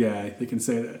one big guy that can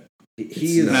say that.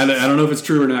 He is. And I don't know if it's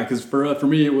true or not, because for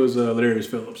me it was Ladarius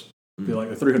Phillips. Be like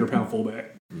a 300-pound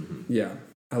fullback. Yeah,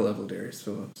 I love Ladarius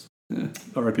Phillips. Yeah.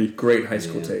 R.I.P. Great high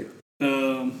school Yeah. tape.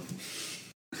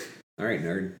 All right,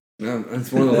 nerd. No,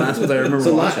 that's one of the last ones I remember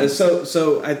So, watching.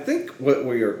 so I think what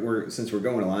we're since we're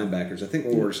going to linebackers, I think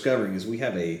what we're discovering is we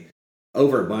have a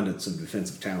overabundance of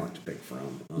defensive talent to pick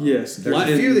from. Yes. There's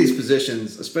a few of these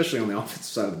positions, especially on the offensive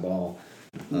side of the ball.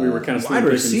 We were kind of Wide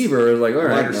receiver is like, all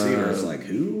right. Wide receiver is like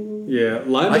who? Yeah, I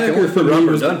can only linebacker for put me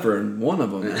Robert was Dunford in one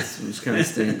of them, which kind of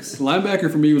stinks.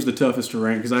 linebacker for me was the toughest to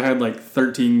rank because I had like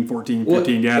 13, 14,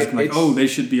 15 Well, guys. I'm like, it's- they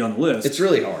should be on the list. It's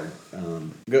really hard.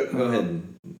 Go ahead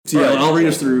and So yeah, I'll read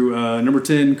us through. Number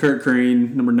 10, Kurt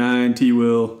Crane. Number 9, T.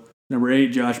 Will. Number 8,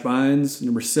 Josh Bynes.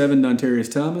 Number 7,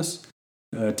 Dontarius Thomas.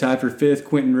 Tied for 5th,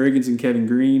 Quentin Riggins and Kevin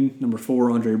Green. Number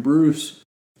 4, Andre Bruce.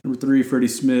 Number 3, Freddie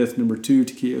Smith. Number 2,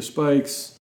 Takeo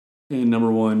Spikes. And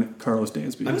number 1, Carlos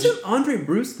Dansby. Wasn't Andre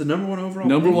Bruce the number 1 overall?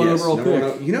 Number pick? one Yes, overall number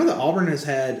pick. one you know that Auburn has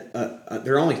had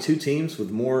there are only 2 teams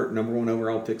with more number 1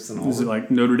 overall picks than Auburn. Is it like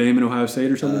Notre Dame and Ohio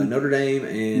State or something? Notre Dame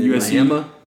and USC? Miami?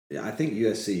 Yeah, I think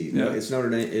USC. Yeah. No, it's Notre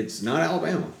Dame. It's not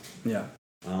Alabama. Yeah.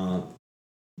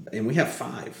 And we have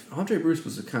 5. Andre Bruce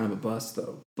was a kind of a bust,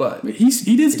 though. But He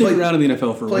did stick played- around in the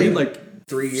NFL for a while. He had played like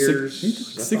 3 years. He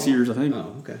took 6 years, I think.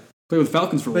 Oh, okay. Played with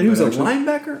Falcons for a but he little was bit. a actually.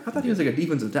 linebacker? I thought he was like a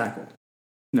defensive tackle.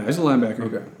 No, he's a linebacker.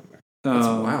 Okay. That's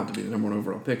Um, wild to be the number 1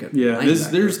 overall pick at Yeah,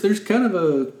 linebacker. there's kind of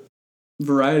a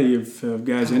variety of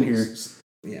guys in here.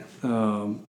 Yeah.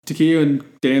 Takeo and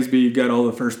Dansby got all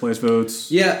the first place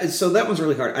votes. Yeah, so that one's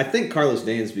really hard. I think Carlos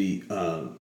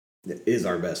Dansby is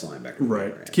our best linebacker.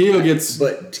 Right. Takeo gets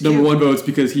but number 1 votes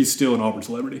because he's still an Auburn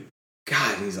celebrity.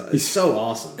 God, he's so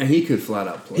awesome. And he could flat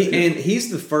out play. He's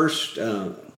the first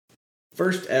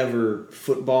ever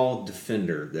football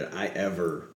defender that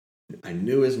I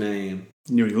knew his name.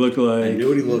 Knew what he looked like. I knew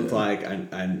what he looked like.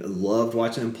 I loved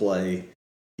watching him play.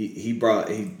 He brought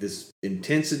this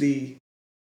intensity.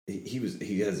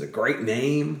 He has a great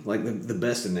name, like the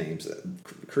best of names.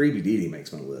 Kareem Dede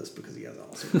makes my list because he has an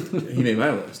awesome name. He made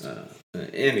my list.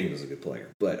 And he was a good player.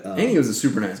 But and he was a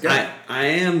super nice guy. I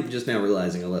am just now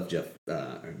realizing I left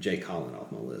Jake Holland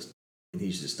off my list. And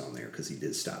he's just on there because he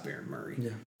did stop Aaron Murray.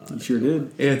 Yeah. He sure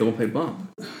did. Yeah, the one play bump.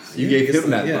 You Yeah, gave he gets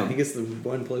him that Yeah, bump. he gets the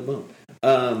one play bump.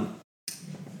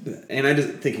 And I just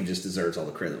think he just deserves all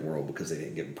the credit in the world because they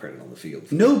didn't give him credit on the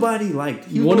field. Nobody liked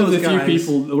him. One of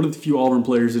the few Auburn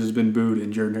players that has been booed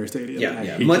in Jordan-Hare Stadium.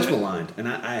 Yeah, much maligned. And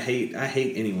I hate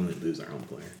anyone that boos their own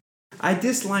player. I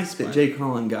disliked that Jay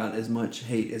Collin got as much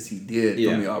hate as he did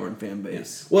from the Auburn fan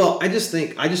base. Well, I just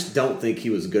don't think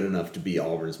he was good enough to be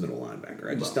Auburn's middle linebacker.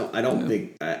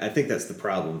 I think that's the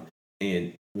problem.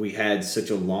 And we had such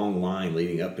a long line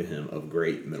leading up to him of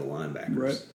great middle linebackers.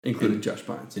 Right. Including Josh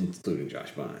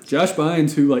Bynes. Josh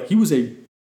Bynes, who, he was a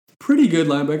pretty good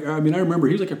linebacker. I mean, I remember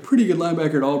he was a pretty good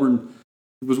linebacker at Auburn.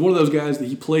 He was one of those guys that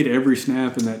he played every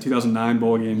snap in that 2009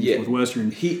 bowl game with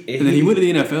Western. And then he went to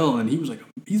the NFL, and he was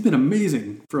he's been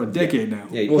amazing for a decade now.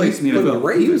 Yeah, he played in the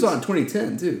NFL. He was on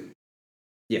 2010, too.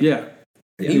 Yeah.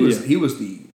 He was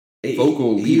the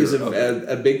vocal leader. He was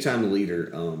a big-time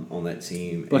leader on that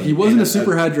team. But he wasn't a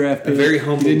super high draft pick. A very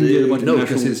humble dude. No,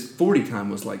 because his 40 time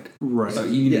was right. But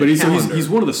he's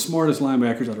one of the smartest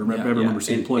linebackers I've ever remember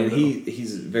seeing play. And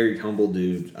he's a very humble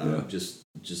dude.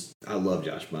 Just I love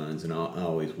Josh Bynes, and I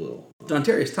always will.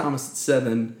 Dontarius Thomas at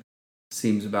 7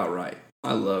 seems about right.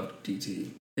 I loved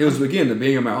DT. It was, again, the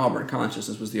being of my Auburn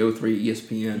consciousness was the 03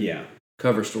 ESPN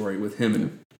cover story with him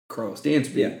and Carlos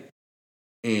Dansby. Yeah.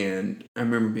 And I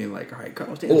remember being like, all right,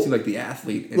 Carlos Dansby seems like the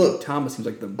athlete, and Thomas seems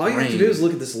like the brain. All you have to do is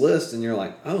look at this list, and you're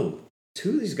like, oh,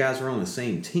 2 of these guys are on the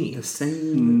same team. The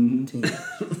same team.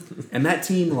 And that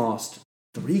team lost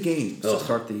 3 games to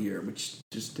start the year, which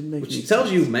just didn't make any sense. Which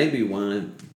tells you maybe why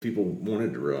people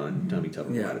wanted to run Tommy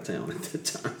Tuberville out of town at the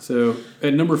time. So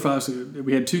at number 5, so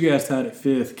we had 2 guys tied at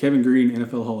 5th. Kevin Green,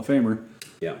 NFL Hall of Famer.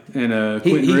 Yeah. And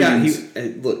Quentin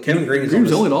Riggins. Look, Kevin Green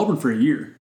was only at Auburn for a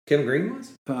year. Kevin Green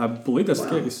was? I believe that's the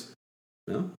case.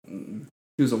 No? He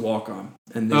was a walk-on.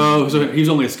 So he was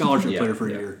only a scholarship player for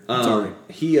a year. Sorry.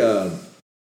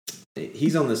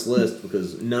 He's on this list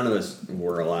because none of us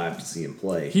were alive to see him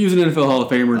play. He was an NFL Hall of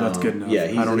Famer. That's good enough. Yeah,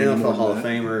 he's an NFL Hall of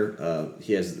Famer.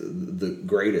 He has the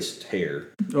greatest hair.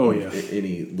 Oh, yeah.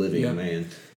 Any living man.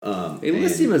 They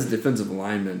listed him as a defensive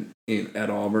lineman at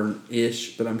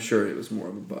Auburn-ish, but I'm sure it was more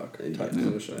of a buck type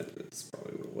position. That's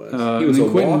probably what it was. He was a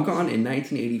walk-on in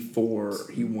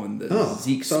 1984. He won the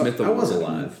Zeke Smith Award. I was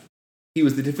alive. He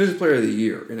was the Defensive Player of the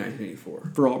Year in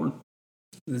 1984. For Auburn.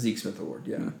 The Zeke Smith Award,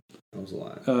 yeah. I was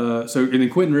alive. And then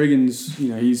Quentin Riggins,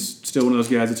 he's still one of those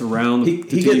guys that's around. He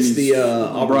gets the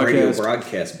Auburn radio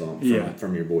broadcast bump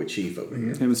from your boy Chief over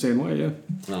here. Him and Stan White, yeah.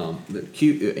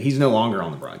 He's no longer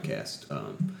on the broadcast.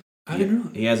 I didn't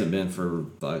know. He hasn't been for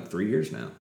 3 years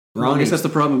now. I guess that's the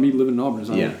problem with me living in Auburn.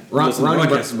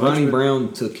 Ronnie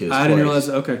Brown took his place. I didn't realize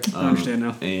that. Okay, I understand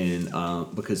now.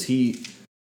 And because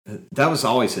that was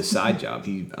always his side job.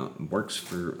 He works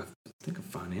for, I think, a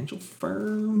financial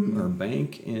firm or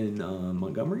bank in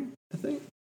Montgomery, I think.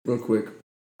 Real quick,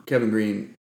 Kevin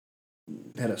Green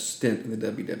had a stint in the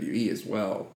WWE as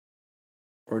well.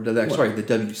 Or the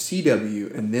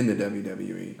WCW and then the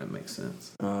WWE. That makes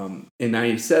sense. In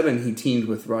 97, he teamed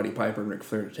with Roddy Piper and Ric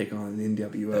Flair to take on the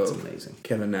NWO. That's amazing.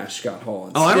 Kevin Nash, Scott Hall,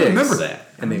 and I remember that.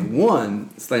 And they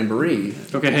won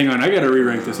Slamboree. Okay, hang on. I got to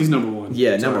re-rank this. He's number 1.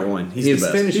 Yeah, number 1. He's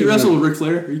the best. He wrestled with Ric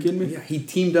Flair. Are you kidding me? Yeah, he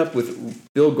teamed up with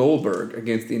Bill Goldberg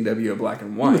against the NWO Black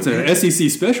and White. It's an SEC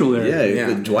special there. Yeah,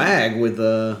 the drag with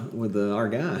our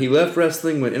guy. He left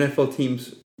wrestling when NFL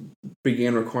teams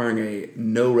began requiring a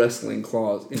no wrestling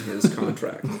clause in his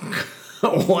contract.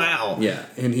 Wow. Yeah,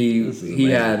 and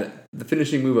he had the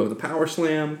finishing move of the power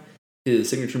slam. His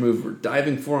signature move were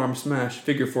diving forearm smash,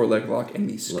 figure 4 leg lock, and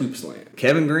the scoop slam.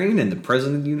 Kevin Green and the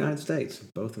President of the United States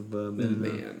both have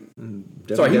been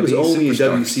Sorry, he was only in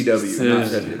WCW, Yeah. not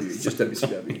WWE, just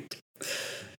WCW.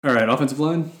 All right, offensive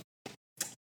line.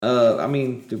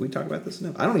 Did we talk about this?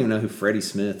 No, I don't even know who Freddie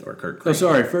Smith or Kurt Craig. Oh,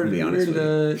 sorry, Freddie.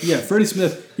 Freddie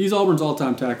Smith. He's Auburn's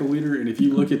all-time tackle leader, and if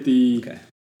you look at the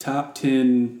top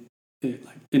 10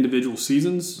 individual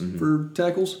seasons for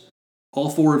tackles, all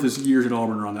 4 of his years at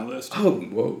Auburn are on that list. Oh,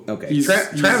 whoa. Okay,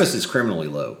 Travis is criminally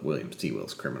low. Williams T.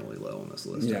 Will's criminally low on this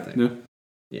list. Yeah. I think.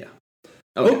 Yeah.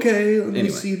 Okay, let me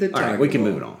see the tackle. All right, we can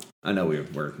move it on. I know we're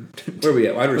where are we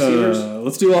at? Wide receivers?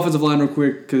 Let's do offensive line real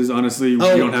quick because honestly, we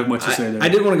don't have much to say there. I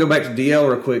did want to go back to DL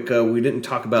real quick. We didn't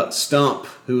talk about Stump,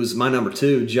 who was my number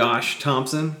 2, Josh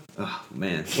Thompson. Oh,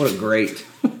 man, what a great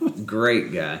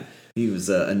guy. He was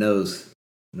a nose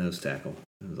tackle.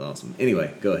 It was awesome.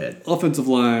 Anyway, go ahead. Offensive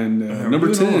line,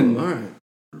 number 10. All right.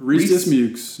 Reese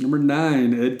Dismukes. Number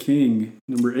 9, Ed King.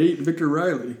 Number 8, Victor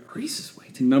Riley. Reese is way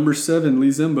too. Number 7, Lee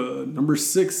Zimba. Number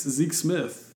 6, Zeke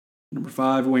Smith. Number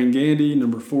 5, Wayne Gandy.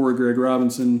 Number 4, Greg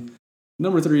Robinson.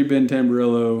 Number 3, Ben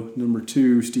Tamburello. Number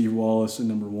 2, Steve Wallace. And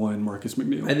number 1, Marcus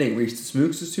McNeil. I think Reese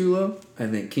Smooks is too low. I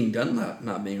think King Dunlap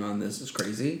not being on this is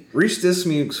crazy. Reese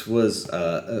Dismukes was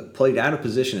played out of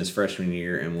position his freshman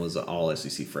year and was an all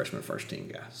SEC freshman first team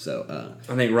guy. So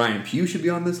I think Ryan Pugh should be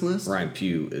on this list. Ryan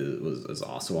Pugh is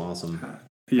also awesome.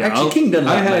 Yeah, Actually, King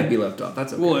Dunlap might be left off.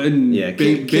 That's okay. Well, and Yeah,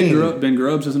 Ben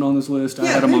Grubbs isn't on this list. I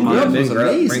had him on Ben mine. Grubbs was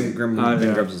amazing.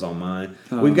 Ben Grubbs is on mine.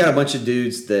 We've got a bunch of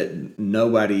dudes that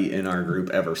nobody in our group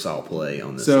ever saw play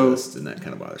on this list, and that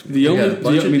kind of bothers me. We got a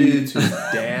bunch of dudes whose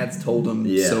dads told them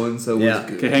so and so was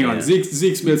good. Okay, hang on.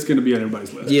 Zeke Smith's going to be on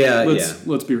everybody's list.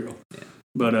 Let's be real. Yeah.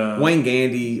 But Wayne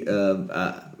Gandy,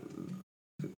 I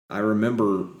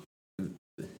remember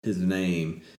his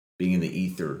name being in the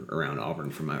ether around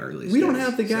Auburn from my earliest. We don't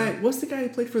have the guy. What's the guy who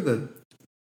played for the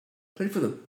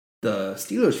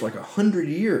Steelers for like 100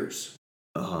 years?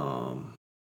 From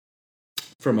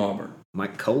Auburn.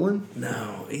 Mike Colon?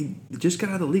 No, he just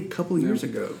got out of the league a couple of years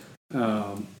ago.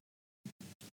 Marcus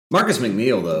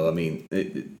McNeil, though, I mean,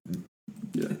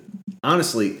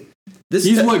 honestly,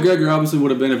 he's what Greg Robinson would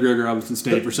have been if Greg Robinson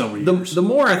stayed for several years. The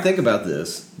more I think about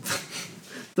this,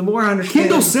 the more I understand.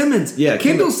 Kendall Simmons. Yeah,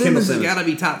 Kendall Simmons has got to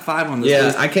be top 5 on this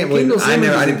list. I can't believe I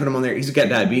didn't put him on there. He's got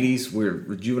diabetes. We're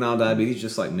juvenile diabetes,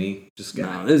 just like me.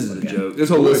 No, this is a joke. This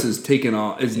whole list is taken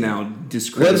off. Is now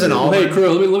discredited. Lives in Auburn. Hey,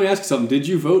 Crow, let me ask you something. Did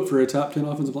you vote for a top 10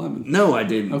 offensive lineman? No, I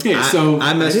didn't. Okay, so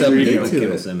I messed up and didn't put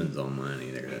Kendall it. Simmons on mine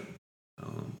either.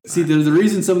 See, the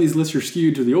reason some of these lists are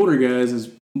skewed to the older guys is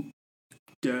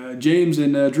James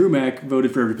and Drew Mack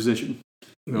voted for every position.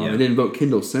 No, they didn't vote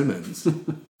Kendall Simmons.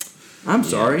 I'm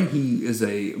sorry. He is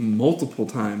a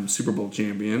multiple-time Super Bowl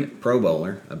champion. Pro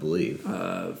Bowler, I believe.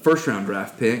 First-round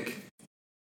draft pick.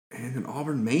 And an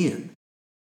Auburn man.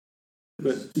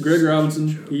 But Greg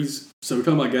Robinson, we're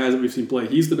talking about guys that we've seen play.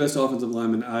 He's the best offensive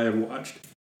lineman I have watched.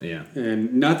 Yeah.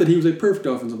 And not that he was a perfect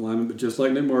offensive lineman, but just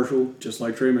like Nick Marshall, just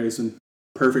like Trey Mason,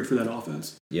 perfect for that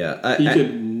offense. Yeah. He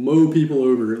could mow people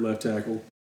over at left tackle.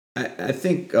 I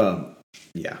think...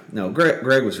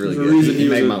 Greg was really There's good. a reason He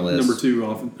made my was list. number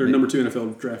two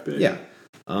NFL draft pick. Yeah.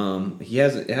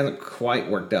 It hasn't quite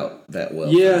worked out that well.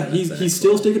 Yeah, he's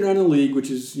still sticking around in the league, which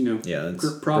is,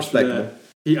 that's props for that.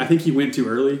 I think he went too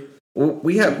early. Well,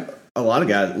 we have a lot of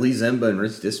guys. Lee Zimba and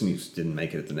Rich Dismukes didn't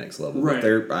make it at the next level. Right.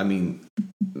 But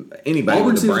anybody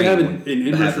Auburn with a seems to brain have would an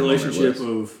inverse have them on their relationship list.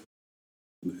 of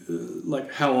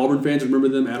like how Auburn fans remember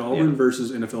them at Auburn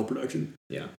versus NFL production.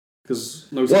 Yeah. Because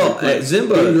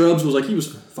Zimba... Ben Grubbs he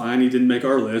was fine. He didn't make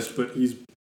our list, but he's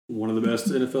one of the best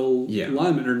NFL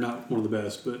linemen, or not one of the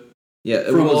best, but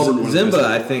from Auburn. Zimba,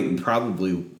 I think,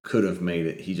 probably could have made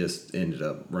it. He just ended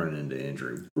up running into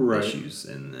injury issues,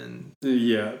 and then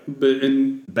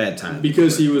bad time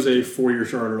because he was a 4-year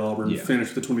starter at Auburn,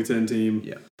 finished the 2010 team.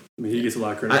 Yeah. I mean, he gets a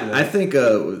lot of credit for that. I think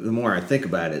the more I think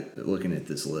about it, looking at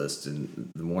this list, and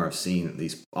the more I've seen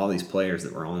all these players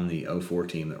that were on the 04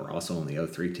 team that were also on the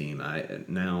 03 team, I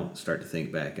now start to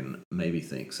think back and maybe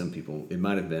think some people, it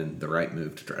might have been the right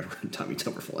move to try to run Tommy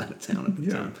Tuberville out of town at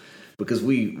the time, because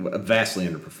we vastly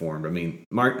underperformed. I mean,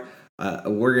 Mark,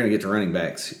 we're going to get to running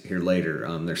backs here later.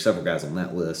 There's several guys on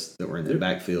that list that were in the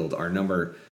backfield. Our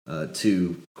number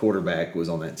 2 quarterback was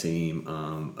on that team.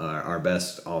 Our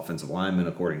best offensive lineman,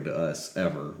 according to us,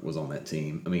 ever was on that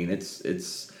team. I mean, it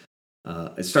starts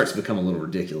to become a little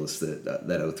ridiculous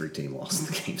that 03 team lost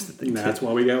the games that they did. That's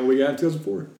why we got in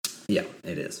 2004. Yeah,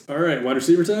 it is. All right, wide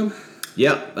receiver time.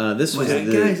 Yeah, this was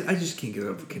guys. I just can't get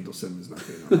over Kendall Simmons not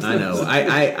being on. I know.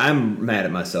 I'm mad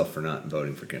at myself for not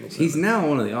voting for Kendall Simmons. He's now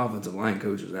one of the offensive line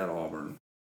coaches at Auburn.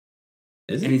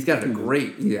 Is he? And he's got a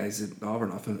great. Yeah, he's an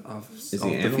Auburn off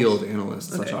the field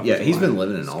analyst. Okay. He's been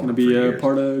living in Auburn. Going to be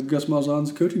part of Gus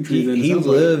Malzahn's coaching tree. He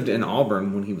lived in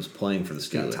Auburn when he was playing for the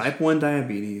Steelers. Type 1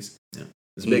 diabetes. Yeah.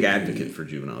 He's a big advocate for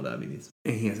juvenile diabetes.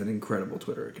 And he has an incredible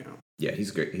Twitter account. Yeah,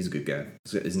 he's great. He's a good guy.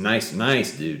 He's a nice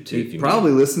dude, too. He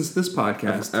probably listens to this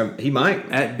podcast. He might.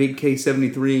 At Big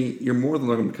K73, you're more than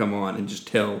welcome to come on and just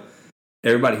tell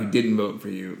everybody who didn't vote for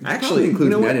you. Actually,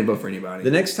 including I didn't vote for anybody.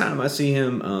 The next time I see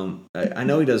him, I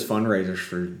know he does fundraisers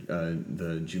for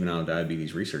the Juvenile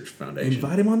Diabetes Research Foundation.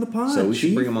 Invite him on the pod. So we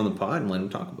should bring him on the pod and let him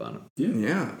talk about it.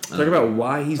 Yeah. Talk about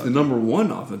why he's the number 1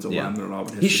 offensive lineman in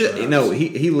Auburn history. He should. No,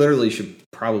 he literally should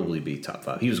probably be top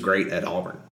 5. He was great at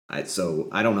Auburn. So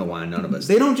I don't know why none of us.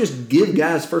 They don't just give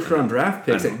guys first-round draft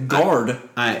picks at guard.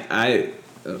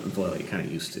 Well, you kind of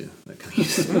used to. I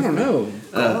don't know.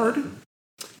 Guard.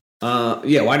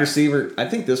 Wide receiver. I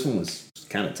think this one was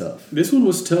kind of tough. This one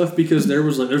was tough because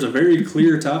there's a very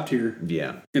clear top tier.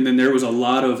 Yeah. And then there was a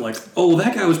lot of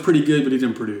that guy was pretty good, but he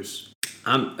didn't produce.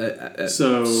 I'm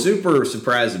So- super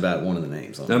surprised about one of the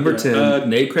names. On Number there. 10,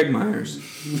 Nate Craig Myers.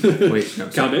 Wait, no.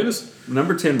 Kyle sorry. Davis?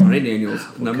 Number 10, Ronnie Daniels.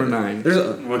 Number 9. There's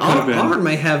What could have been? Auburn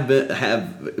may have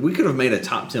we could have made a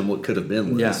top 10 what could have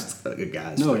been list of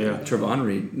guys. Oh, yeah. Trevon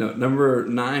Reed. No, number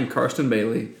 9, Karsten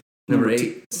Bailey. Number Number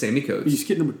 8, Sammy Coates. You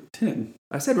skipped number 10.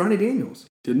 I said Ronnie Daniels.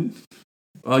 Didn't?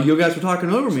 Oh, you guys were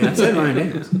talking over me. I said Ronnie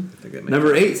Daniels. I think that may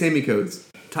Number 8, Sammy Coates.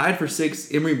 Tied for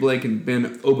 6, Emory Blake and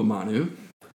Ben Obamanu.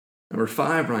 Number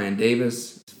 5, Ryan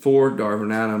Davis. 4,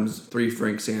 Darvin Adams. 3,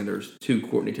 Frank Sanders. 2,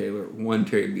 Courtney Taylor. 1,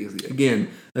 Terry Beasley. Again,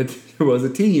 there was a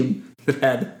team that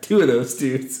had 2 of those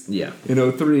dudes Yeah. in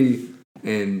 03.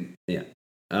 And Yeah.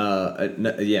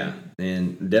 Yeah.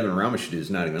 And Devin Ramashadu is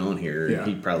not even on here. Yeah.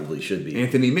 He probably should be.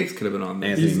 Anthony Mix could have been on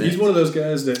there. Anthony Mix. He's one of those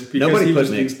guys that because Nobody he put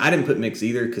was Mix. I didn't put Mix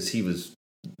either because he was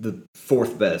the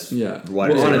 4th best. Yeah.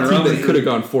 wide Well, on receiver. a team that could have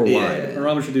gone 4 Yeah. wide.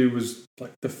 Ramashadu was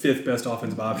like the 5th best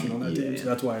offensive option on that team, Yeah. so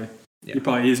that's why Yeah. he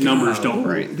probably his numbers don't.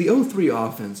 Right. The 03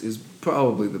 offense is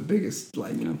probably the biggest,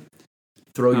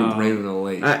 throw your brain in the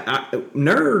lake.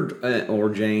 Nerd or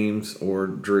James or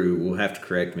Drew will have to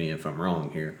correct me if I'm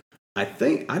wrong here. I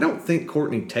don't think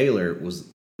Courtney Taylor was.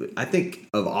 I think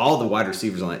of all the wide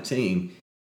receivers on that team,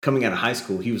 coming out of high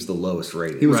school, he was the lowest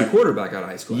rated. He was a Right. quarterback out of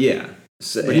high school. Yeah.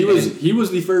 So, But he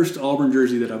was the first Auburn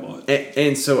jersey that I bought.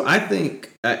 and so I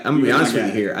think I'm gonna be He was honest my with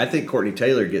you guy. here. I think Courtney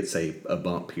Taylor gets a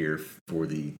bump here for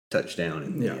the touchdown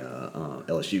in Yeah. the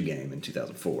LSU game in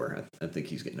 2004. I think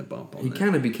he's getting a bump on He that.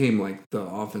 kind of became like the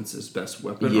offense's best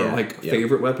weapon, Yeah, or like yeah.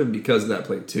 favorite weapon because of that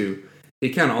play too. He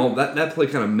kind of that play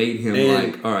kind of made him And-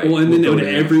 like, all right. Well, and we'll then go when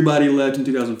down. everybody left in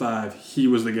 2005, he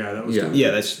was the guy that was Yeah. doing it. Yeah,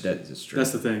 that's true.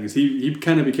 That's the thing is he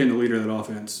kind of became the leader of that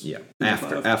offense. Yeah, in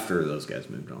after those guys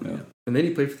moved on. Yeah. Yeah. And then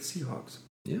he played for the Seahawks.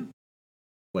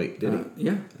 Wait, did he?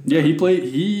 Yeah, Yeah, he played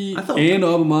I thought- and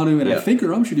Obamanu and Yeah. I think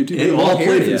Ramashadu too. They And all Will played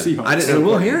for Herring. the Seahawks. I didn't And know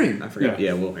Will Courtney. Herring. I forgot.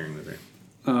 Yeah. Yeah, Will Herring was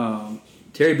there.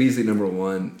 Terry Beasley number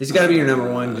 1. He's got to be your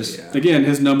number one. Just yeah. Again,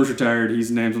 his numbers retired.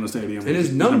 He's names on the stadium. And his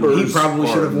numbers he probably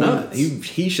are should have won. nuts.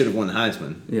 He should have won the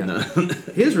Heisman. Yeah. No.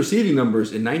 His receiving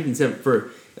numbers in 1970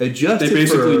 for adjusted They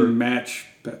basically for match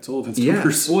Pat Sullivan's yeah.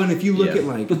 numbers. Well, and if you look Yeah. at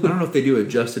I don't know if they do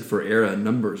adjusted for era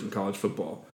numbers in college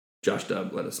football. Josh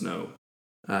Dubb, let us know.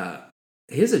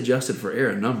 His adjusted for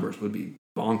era numbers would be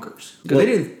bonkers because they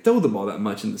didn't throw the ball that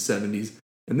much in the 70s,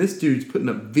 and this dude's putting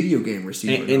up video game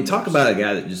receiver And talk numbers. about a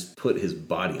guy that just put his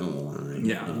body on the line.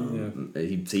 Yeah.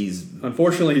 He's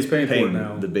Unfortunately, he's paying for it paying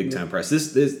now. the big time price.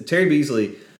 This Terry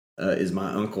Beasley is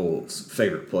my uncle's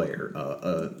favorite player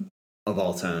of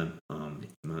all time.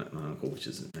 My uncle, which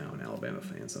is now an Alabama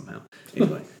fan somehow.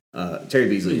 Anyway, Terry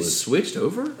Beasley He was. switched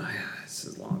over. This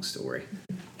is a long story.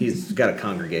 He's got a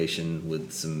congregation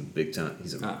with some big time.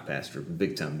 He's a pastor,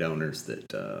 big time donors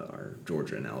that are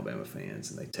Georgia and Alabama fans,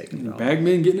 and they take him.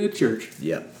 Bagmen getting to church.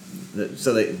 Yep.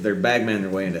 So they're bagman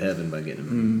their way into heaven by getting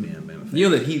him Alabama fans. You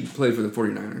know that he played for the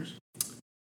 49ers.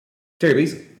 Terry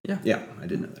Beasley. Yeah. Yeah, I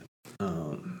did know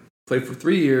that. Played for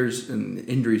 3 years, and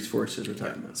injuries forced his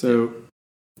retirement. So,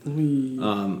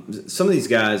 some of these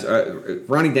guys,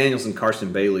 Ronnie Daniels and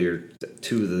Karsten Bailey are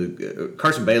two of the.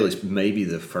 Karsten Bailey's maybe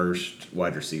the first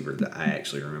wide receiver that I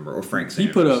actually remember, or Frank Sanders.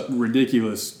 he put up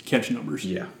ridiculous catch numbers.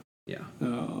 Yeah.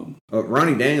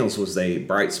 Ronnie Daniels was a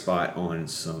bright spot on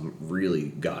some really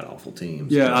god awful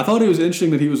teams. Yeah, I thought it was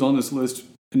interesting that he was on this list,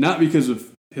 and not because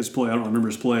of his play. I don't remember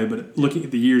his play, but looking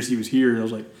at the years he was here, I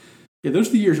was like, yeah, those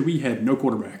are the years we had no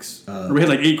quarterbacks. Or we had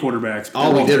like 8 quarterbacks.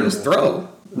 all we did was throw,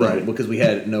 Right. Because we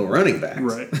had no running backs,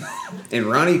 Right. And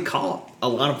Ronnie caught a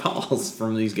lot of balls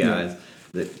from these guys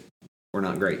that were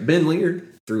not great. Ben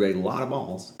Leard threw a lot of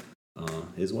balls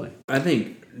his way. I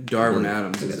think Darvin Yeah,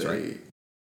 Adams I think is that's a right.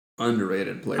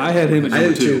 underrated player. I had him at I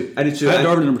number did 2. too. I did too. I had I-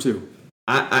 Darvin at number 2.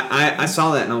 I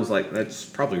saw that and I was like, that's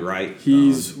probably right.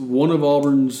 He's one of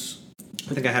Auburn's.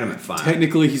 I think I had him at 5.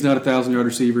 Technically, he's not a 1,000-yard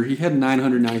receiver. He had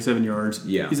 997 yards.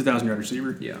 Yeah. He's a 1,000-yard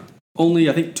receiver. Yeah. Only,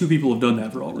 I think, 2 people have done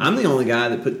that for Auburn. I'm the only guy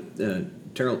that put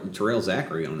Terrell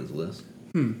Zachary on his list.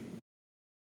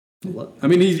 I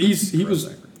mean, he was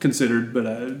Zachary. considered, but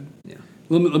Yeah.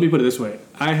 let me put it this way.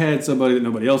 I had somebody that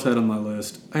nobody else had on my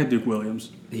list. I had Duke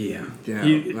Williams. Yeah. Yeah,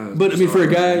 He- that was but I mean, for a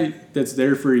bizarre. guy that's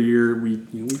there for a year, we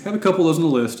have a couple of those on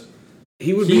the list.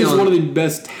 He would He be is on one of the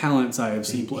best talents I have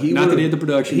seen play. Not that would've- he had the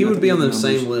production. He not would that be had on the numbers.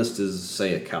 same list as,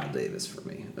 say, a Kyle Davis for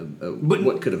me. But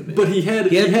what could have been? But he had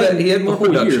he had more a whole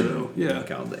year, production though. than Yeah.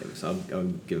 Kyle Davis. I'll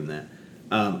give him that.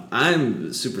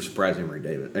 I'm super surprised Emory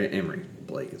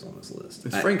Blake is on this list.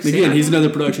 It's Frank Again, Sam. he's another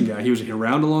production guy. He was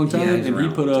around a long time, Yeah, he's and he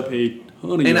around put a long up time. a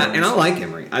ton of And yards. I like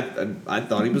Emery. I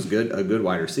thought he was a good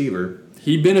wide receiver.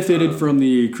 He benefited from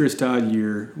the Chris Todd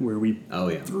year where we Oh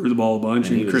yeah, threw the ball a bunch,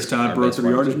 And he and was Chris Todd our broke best the wide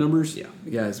yardage receiver. numbers. Yeah.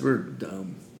 Guys, we're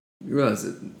dumb. You realize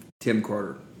that Tim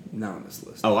Carter not on this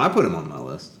list. Oh, I put him on my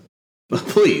list.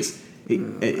 Please,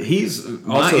 he's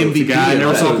my Also, MVP. the guy I of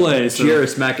never that. saw play. So.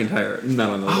 Jairus McIntyre not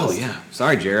on the Oh list. yeah,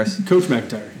 sorry, Jairus. Coach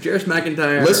McIntyre. Jairus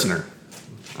McIntyre. Listener,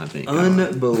 I think.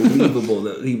 Unbelievable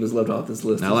that he was left off this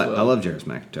list. I as well. love Jairus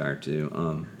McIntyre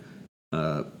too.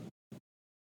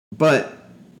 But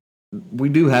we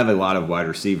do have a lot of wide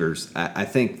receivers. I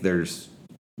think there's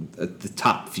the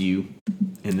top few,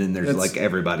 and then there's That's- like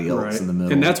everybody else Right. in the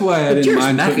middle. And that's why I But didn't Jairus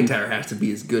mind putting- McIntyre has to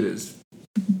be as good as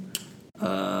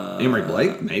Emery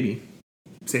Blake, maybe.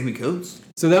 Sammy Coates.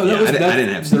 So that Yeah, was I that,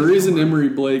 didn't have the Sammy reason Coates. Emery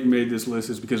Blake made this list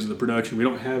is because of the production. We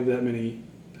don't have that many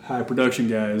high production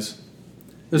guys.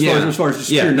 As far as just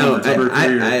sheer numbers over a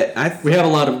career. We have a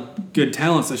lot of good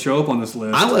talents that show up on this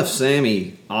list. I left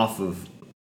Sammy off of.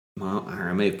 Well,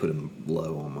 I may have put him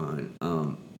low on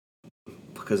mine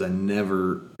because I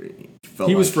never felt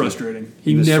he was like frustrating.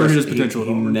 He never hit his potential He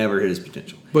at all. never hit his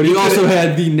potential. But he also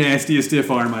had the nastiest stiff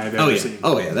arm I have ever seen.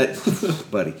 Oh yeah, that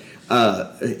buddy.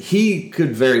 He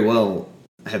could very well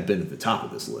have been at the top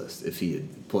of this list if he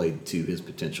had played to his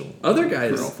potential. Other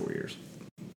guys- for all 4 years.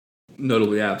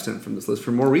 Notably absent from this list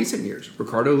for more recent years.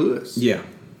 Ricardo Lewis. Yeah,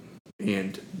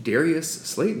 And Darius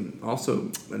Slayton,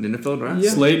 also an NFL draft.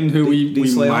 Slayton, who we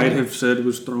Slay might on it. have said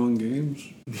was throwing games.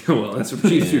 Well, that's what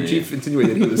Chief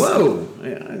insinuated that he was. Whoa.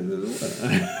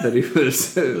 That he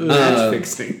was match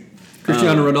fixing.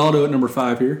 Cristiano Ronaldo at number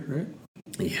 5 here, right?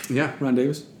 Yeah. Ron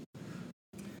Davis.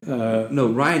 No,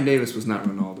 Ryan Davis was not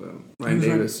Ronaldo.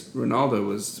 Ronaldo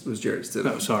was Jared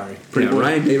Stidham. Oh, sorry.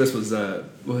 Ryan Davis was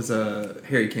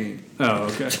Harry Kane. Oh,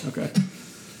 okay.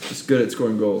 Just good at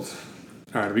scoring goals.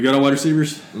 All right, are we good on wide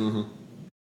receivers?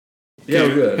 Yeah,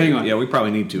 we're good. Hang on. Yeah, we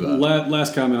probably need to.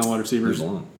 Last comment on wide receivers. move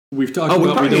on. We've talked Oh, we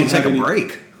about probably we need don't to take have a any.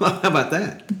 break. How about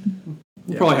that?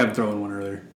 We'll probably have to throw in one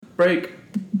earlier. Break.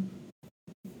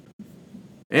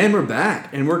 And we're back.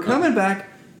 And we're coming back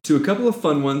to a couple of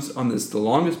fun ones on this, the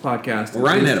longest podcast. Well,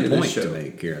 Ryan in the had a history of point this to show.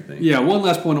 make here, I think. Yeah, one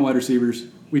last point on wide receivers.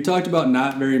 We talked about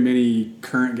not very many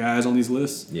current guys on these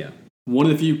lists. Yeah. One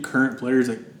of the few current players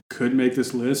that could make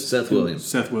this list. Seth Williams.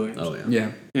 Seth Williams. Oh yeah.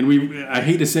 Yeah. And I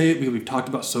hate to say it because we've talked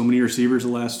about so many receivers the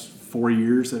last 4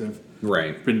 years that have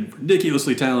Right. been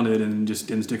ridiculously talented and just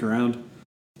didn't stick around.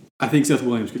 I think Seth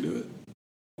Williams could do it.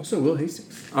 Also, Will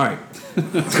Hastings. All right.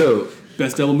 So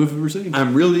Best double move I've ever seen.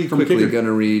 I'm really From a quickly kicker. going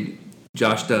to read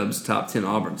Josh Stubbs' top 10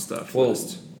 Auburn stuff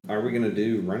list. Are we going to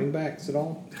do running backs at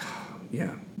all?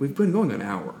 Yeah. We've been going an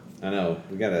hour. I know.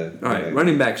 We got to. All right,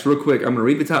 running backs, real quick. I'm going to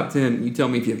read the top 10. You tell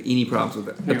me if you have any problems with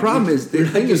it. The Yeah, problem we're- is, the we're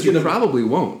not thing just is, you gonna- probably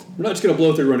won't. We're not just going to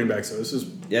blow through running backs, though. This is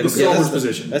Auburn's that's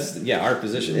position. That's our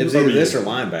position. It was Over either this you. or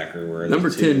linebacker. Where Number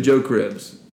there's two. 10, Joe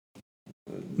Cribbs.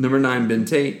 Number 9, Ben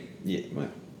Tate. Yeah. Well,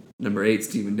 Number 8,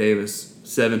 Stephen Davis.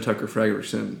 7, Tucker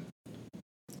Fragerson.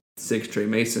 6, Trey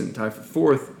Mason. Tied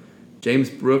for 4th, James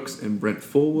Brooks and Brent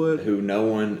Fullwood. who no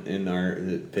one in our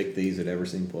that picked these had ever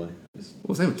seen play.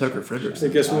 Well, same with Tucker Hey,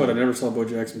 Fragerson. guess what? I never saw Bo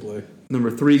Jackson play. Number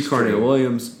 3, Carnell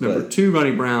Williams. Number But- 2,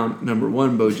 Ronnie Brown. Number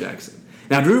 1, Bo Jackson.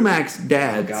 Now, Drew Mack's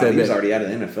dad God, said he was that. already out of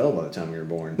the NFL by the time we were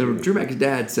born. too. Drew Mack's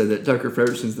dad said that Tucker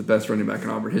Ferguson's the best running back in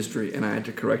Auburn history, and I had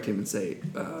to correct him and say,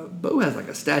 Bo has like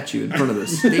a statue in front of the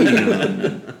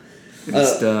stadium and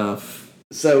stuff.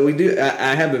 So we do.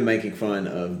 I have been making fun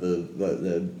of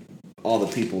the all the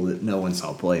people that no one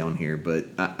saw play on here, but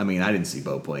I mean I didn't see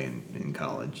Bo play in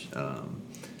college.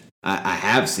 I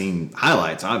have seen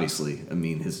highlights, obviously. I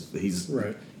mean he's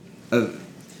Right.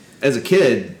 As a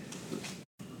kid,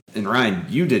 and Ryan,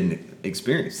 you didn't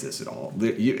experience this at all.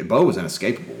 Bo was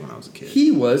inescapable when I was a kid. He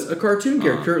was a cartoon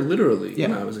character, literally,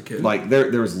 when I was a kid. Like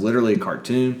there was literally a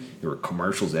cartoon. There were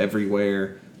commercials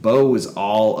everywhere. Bo was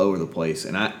all over the place,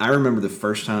 and I remember the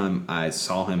first time I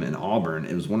saw him in Auburn.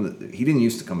 It was he didn't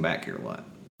used to come back here a lot.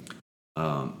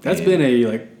 That's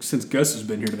been since Gus has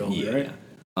been here developing, right?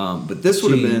 But this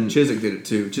would have been Chiswick did it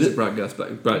too. Chiswick brought Gus back.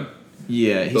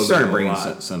 he Bo started back a bringing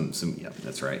lot. some. Yeah,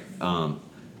 that's right.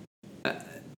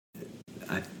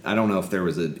 I don't know if there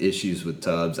was issues with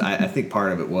Tubbs. I think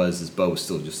part of it was Bo was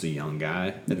still just a young guy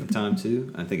at the time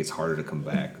too. I think it's harder to come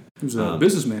back. He was a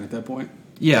businessman at that point.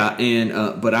 Yeah,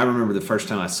 and but I remember the first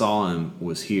time I saw him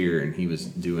was here, and he was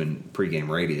doing pregame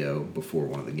radio before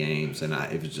one of the games, and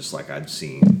it was just like I'd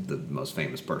seen the most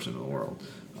famous person in the world.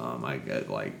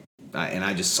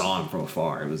 I just saw him from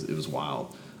afar. It was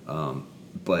wild.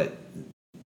 But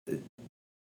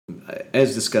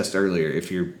as discussed earlier,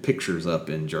 if your picture's up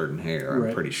in Jordan Hare, I'm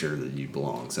Right. pretty sure that you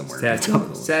belong somewhere at the top of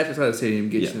the list. Stats outside the stadium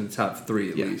gets Yeah. you in the top 3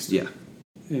 at least. Yeah.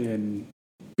 And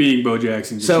being Bo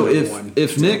Jackson. gets So you number one.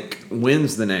 if Nick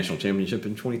wins the national championship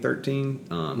in 2013,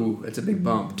 Ooh, that's a big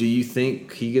bump. do you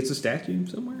think he gets a statue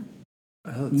somewhere?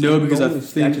 No, because I think-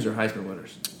 statues are Heisman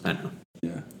winners. I know.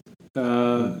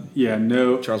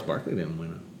 no, Charles Barkley didn't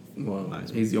win it. Well,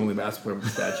 he's the only basketball player with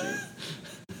a statue.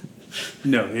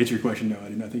 no. To answer your question, no, I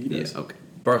do not think he does. Yeah, okay.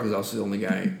 Barkley's also the only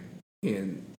guy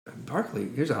in Barkley.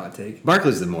 Here's a hot take.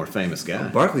 Barkley's the more famous guy.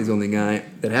 Barkley's the only guy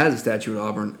that has a statue at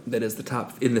Auburn that is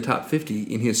in the top 50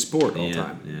 in his sport all yeah,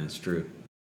 time. yeah, it's true.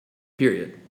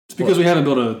 Period. It's because we haven't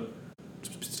built a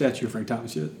statue of Frank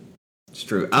Thomas yet. It's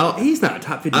true. He's not a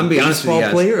top 50 I'm be honest with you baseball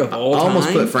guys, player of all I almost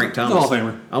time. put Frank Thomas. Hall of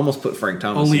Famer. I almost put Frank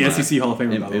Thomas. Only in my- SEC Hall of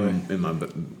Famer, by the way. in my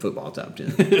football top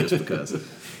 10, just because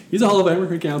He's a Hall of Famer.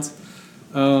 He counts.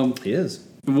 he is.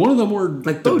 One of the more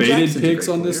Bo debated Jackson's a picks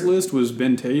great on this player. list was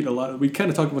Ben Tate. We kind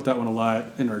of talked about that one a lot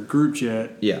in our group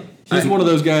chat. Yeah, He's one of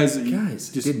those guys. That Guys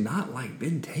just, did not like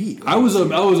Ben Tate. I was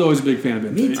always a big fan of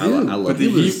Ben Me Tate. too. I love But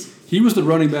him. he was the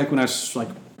running back when I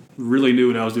really knew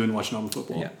what I was doing watching Auburn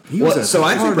football. Yeah. He was Well, a so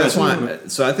I think hard that's why. runner.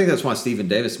 So I think that's why Stephen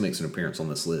Davis makes an appearance on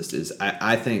this list. Is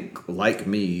I think, like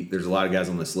me, there's a lot of guys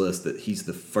on this list that he's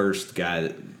the first guy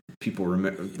that people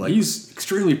remember. Like, He's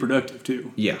extremely productive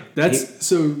too. yeah,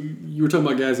 So you were talking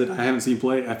about guys that I haven't seen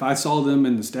play. If I saw them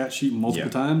in the stat sheet multiple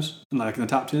Yeah. times, like in the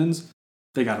top 10s,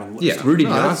 they got on the list. Yeah. Rudy No,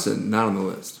 that's- Johnson, not on the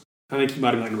list. I think he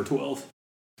might have been number 12.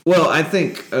 Well, I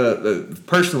think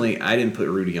personally, I didn't put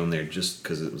Rudy on there just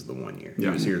because it was the 1 year. He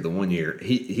was here the 1 year.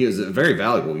 He was a very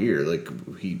valuable year. Like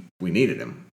we needed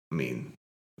him. I mean,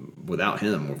 without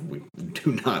him, we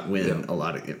do not win a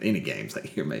lot of any games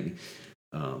that year, maybe.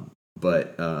 I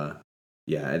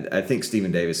think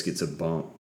Stephen Davis gets a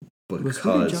bump Was because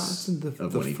Rudy Johnson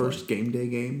of the when he first played. game day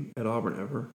game at Auburn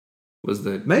ever? Was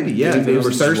the Maybe, yeah. game day It was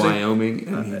versus Thursday. Wyoming?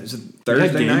 And Is it They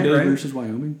had Thursday game night, day right? versus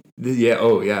Wyoming.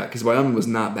 because Wyoming was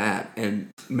not bad. And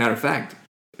matter of fact,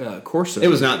 Corso. It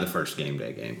was not the first game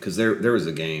day game because there was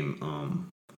a game.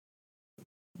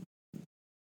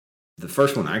 The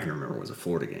first one I can remember was a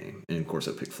Florida game, and of course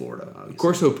I picked Florida. Obviously.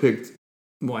 Corso picked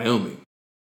Wyoming,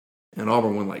 and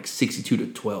Auburn won like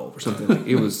 62-12 or something. Like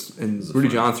it was, and was a Rudy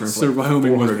fun- Johnson So for like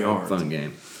Wyoming was 400 a yards. Fun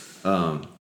game.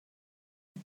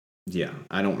 Yeah,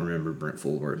 I don't remember Brent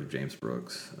Fulworth or James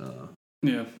Brooks.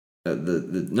 Yeah.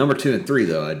 The number 2 and 3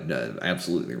 though, I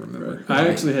absolutely remember. I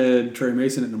actually had Trey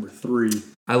Mason at number 3.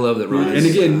 I love that Ryan. And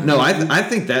again, No, I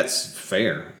think that's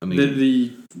fair. I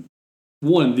mean,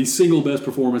 the single best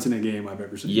performance in a game I've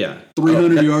ever seen. yeah,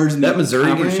 300 yards in that Missouri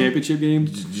conference game? championship game.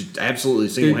 just absolutely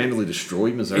single-handedly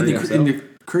destroyed Missouri. And himself. the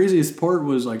craziest part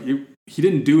was he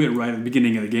didn't do it right at the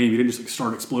beginning of the game. He didn't just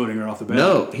start exploding right off the bat.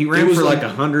 No, he ran It was for like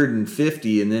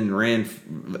 150 and then ran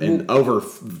over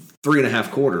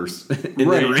 3.5 quarters, and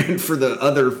Right. then ran for the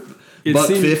other It buck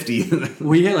seemed- 50.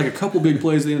 Well, he had like a couple big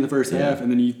plays at the end of the first Yeah. half, and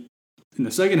then in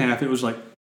the second half, it was like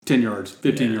 10 yards,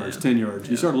 15 yards, 10 yards.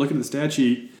 You started looking at the stat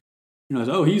sheet,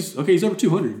 he's over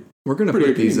 200. We're going to Pretty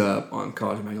put good these game. up on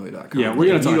collegeevaluate.com. Yeah, we're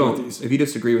gonna If you talk about don't- these. If you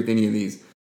disagree with any of these,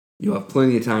 you'll have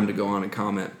plenty of time to go on and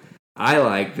comment. I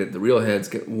like that the real heads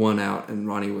get one out, and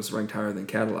Ronnie was ranked higher than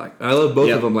Cadillac. I love both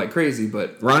Yep. of them like crazy,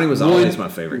 but Ronnie was always my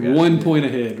favorite guy. 1 point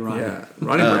ahead, Ryan. yeah,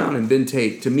 Ronnie Brown and Ben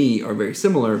Tate to me are very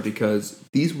similar because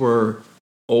these were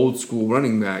old school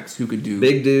running backs who could do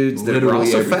Big dudes that were literally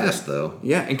also everything. fast, though.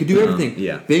 Yeah, and could do everything.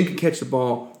 yeah. Ben could catch the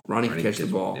ball. Ronnie could catch the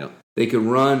ball. Yep. They could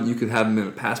run. You could have them in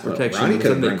a pass protection. Ronnie could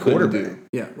have something been they couldn't quarterback.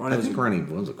 do. Yeah, Ronnie I was think Ronnie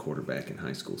was a quarterback in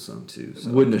high school, some too.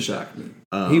 So. wouldn't have shocked me.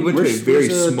 He went to a very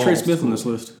small Trey Smith school. on this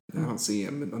list. I don't see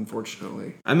him,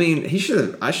 unfortunately. I mean,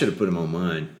 I should have put him on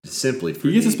mine simply for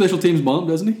He gets a the- special teams bump,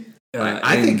 doesn't he?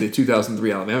 I in think- the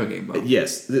 2003 Alabama game. Bob.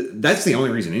 Yes, that's the only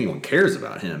reason anyone cares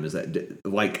about him is that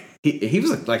like he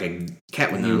was like a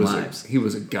cat with He 9 was lives. he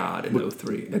was a god in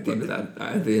 03 at the end of that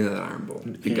Iron Bowl.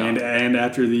 A god. And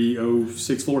after the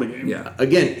 06 Florida game. Yeah.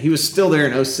 Again, he was still there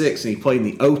in 06, and he played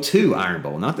in the 02 Iron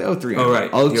Bowl, not the 03 Iron Oh,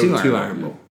 right. Bowl. The 02 02 Iron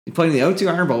Bowl. He played in the 02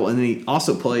 Iron Bowl, and then he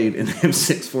also played in the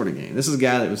M6 Florida game. This is a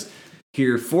guy that was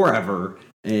here forever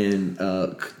and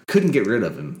couldn't get rid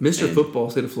of him. Mr. And Football,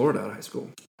 state of Florida out of high school.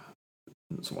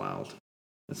 It's wild.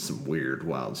 That's some weird,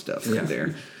 wild stuff Yeah. right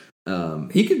there.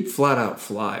 He could flat out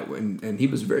fly, and he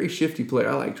was a very shifty player.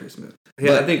 I like Trey Smith.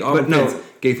 Yeah, But- I think Auburn but no. fans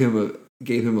gave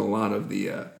him a lot of the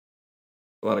a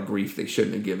lot of grief they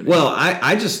shouldn't have given him. Well,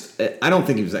 I don't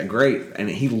think he was that great, and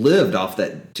he lived off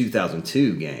that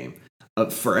 2002 game.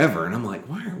 forever, and I'm like,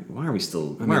 why are we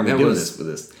still? Why are we that doing was- this with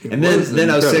this? it And was then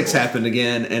 06 incredible. happened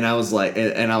again, and I was like,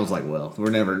 well, we're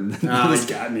never. Oh, he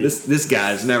got me. This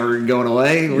guy's never going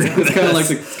away. It's kind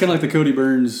of like the Cody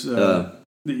Burns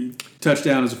the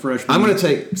touchdown as a freshman. I'm going to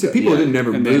take. So people didn't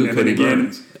never And boo then Cody again-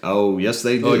 Burns. Oh yes,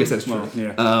 they do. Oh, I guess that's true. Well,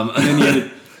 yeah. And then you had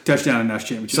a touchdown in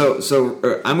national championship.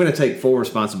 So I'm going to take full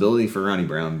responsibility for Ronnie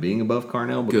Brown being above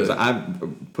Carnell because Good. I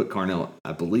put Carnell,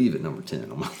 I believe, at number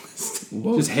 10 on my list.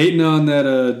 Just hating on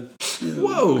that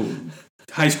Whoa,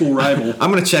 high school rival.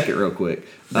 I'm going to check it real quick.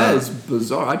 that is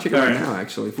bizarre. I check it all right right. now,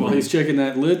 actually. While he's checking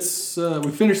that, let's. We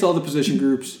finished all the position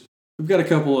groups. We've got a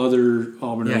couple other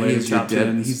Auburn yeah, related he's your top dead.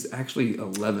 tens. He's actually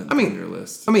 11th I mean- on your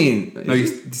list. No, he's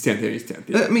 10th. Yeah, he's 10th.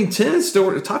 Yeah. I mean, 10 is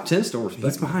still top 10 still He's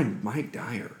respectable. behind Mike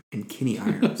Dyer and Kenny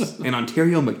Irons and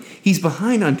Ontario. He's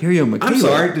behind Ontario McKayla. I'm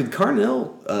sorry, did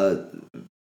Carnell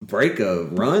break a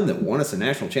run that won us a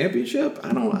national championship?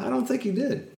 I don't think he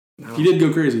did. He did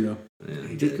go crazy though. Yeah,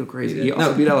 He did go crazy. He He did.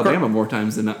 also No, beat Alabama more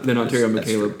times than Ontario That's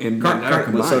McKayla true. and Mike Dyer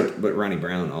combined. But Ronnie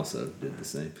Brown also did the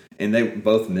same, and they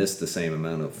both missed the same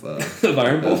amount of Of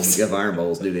Iron Bowls. of Iron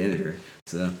Bowls due to injury.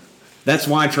 So that's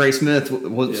why Trey Smith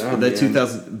was Yeah, that man.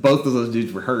 2000. Both of those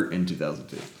dudes were hurt in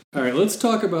 2002. All right, let's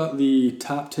talk about the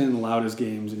top 10 loudest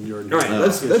games in Jordan. All right,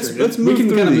 let's history. move We can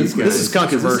through kind of these move guys. This is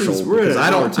controversial we're at because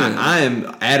number 10. I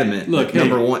am adamant. Look, that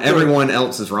number hey, one. Everyone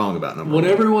else is wrong about number When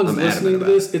one. everyone's I'm adamant listening to about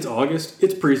it. this, it's August.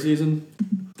 It's preseason.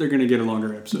 They're going to get a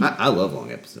longer episode. I love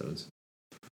long episodes.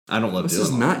 I don't love This doing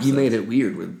is long not. You episodes. made it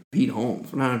weird with Pete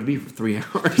Holmes. We're not going to be for 3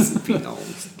 hours. Pete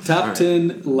Holmes. Top All right.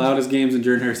 10 loudest games in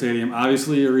Jordan Hare Stadium.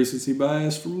 Obviously, a recency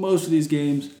bias for most of these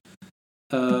games.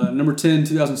 Number 10,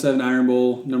 2007 Iron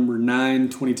Bowl. Number 9,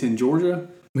 2010 Georgia.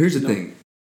 Here's the thing.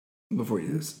 Before you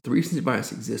do this, the recency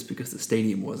bias exists because the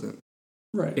stadium wasn't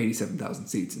Right. 87,000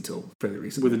 seats until fairly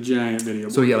recently. With a giant video.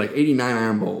 So yeah, like 89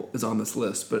 Iron Bowl is on this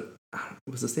list, but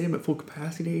was the stadium at full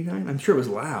capacity at 89? I'm sure it was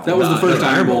loud. That was the first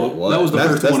Iron Bowl. That was the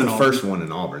first that's one in the Auburn. first one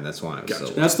in Auburn. That's why it was so.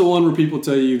 That's the one where people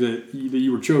tell you that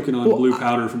you were choking on Well, blue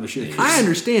powder from the shakers. I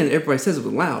understand that everybody says it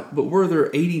was loud, but were there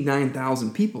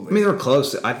 89,000 people there? I mean, they were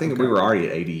close. I think we were already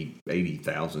at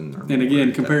 80,000. or And more again, at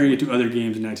that comparing it point. to other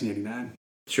games in 1989.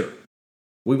 Sure.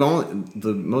 We've only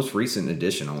the most recent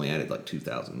edition only added like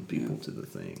 2,000 people to the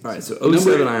thing. All right, so Number-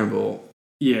 07 Iron Bowl.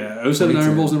 Yeah, 07 2010.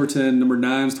 Iron Bowl's number 10. Number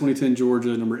 9 is 2010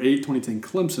 Georgia. Number 8, 2010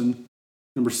 Clemson.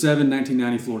 Number 7,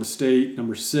 1990 Florida State.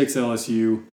 Number 6,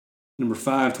 LSU. Number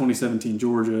 5, 2017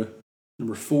 Georgia.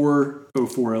 Number 4,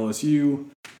 04 LSU.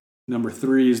 Number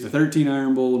 3 is the 13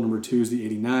 Iron Bowl. Number 2 is the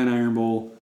 89 Iron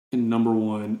Bowl. And number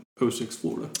 1, 06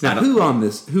 Florida. Now, who on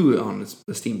this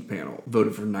esteemed panel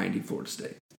voted for 90 Florida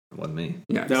State? It wasn't me.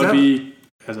 Yeah, That would be,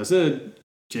 as I said,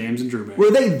 James and Drew Banks.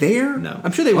 Were they there? No.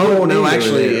 I'm sure they were. Oh, no, They were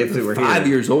actually, there. if they were 5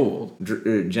 here- years old.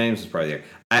 James was probably there.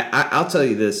 I'll tell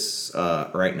you this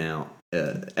right now.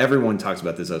 Everyone talks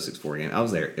about this 06 Florida game. I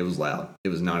was there. It was loud. It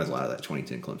was not as loud as that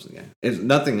 2010 Clemson game.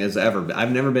 Nothing has ever been.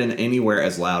 I've never been anywhere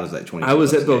as loud as that 2010 I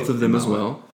was at Clemson both game of them in as my life.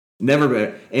 well. Never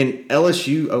been. And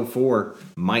LSU 04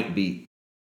 might beat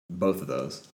both of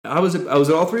those. I was at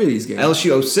all 3 of these games.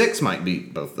 LSU 06 might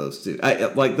beat both those two.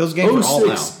 Like those games were all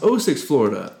loud. 06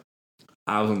 Florida.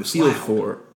 I was on the field loud.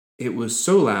 for. It was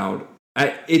so loud.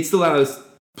 It's the loudest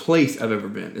place I've ever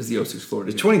been. Is the 06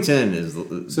 Florida? The game. 2010 is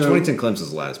 2010 Clemson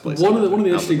is the loudest place. One of the I've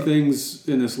interesting been. things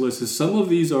in this list is some of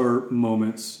these are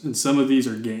moments and some of these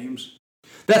are games.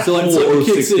 That So like, whole the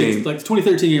kick 06 six, game. like the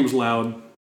 2013 game was loud,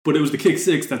 but it was the kick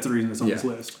six. That's the reason it's on this Yeah.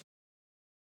 list.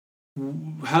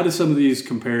 How do some of these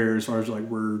compare as far as like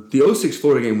we're? The 06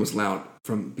 Florida game was loud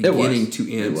from beginning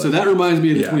to end. So that reminds me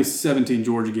of the Yeah. 2017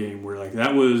 Georgia game where like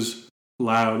that was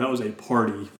loud. That was a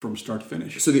party from start to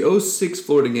finish. So the 06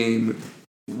 Florida game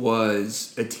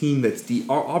was a team that's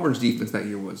Auburn's defense that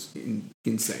year was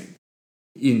insane.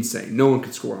 No one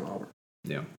could score on Auburn.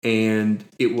 Yeah. And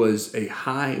it was a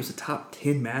top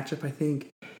 10 matchup, I think.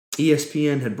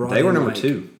 ESPN had brought They were in, number like-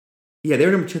 2. Yeah, they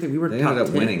were number 2. I think we were They top ended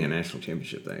up 10. winning a national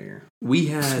championship that year. We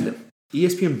had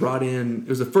ESPN brought in, it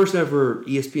was the first ever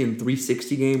ESPN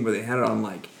 360 game where they had it on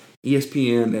like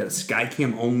ESPN. They had a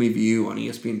Skycam only view on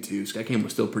ESPN2. Skycam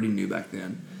was still pretty new back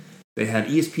then. They had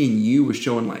ESPNU was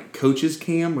showing like coaches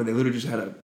cam where they literally just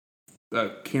had a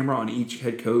camera on each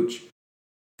head coach.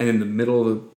 And in the middle of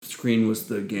the screen was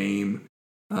the game.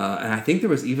 And I think there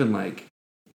was even like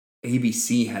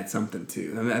ABC had something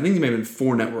too. I think there may have been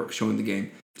 4 networks showing the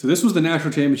game. So this was the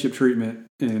national championship treatment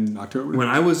in October. When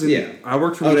I was in, I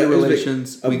worked for media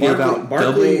relations. We gave out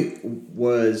Barkley double.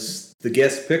 was the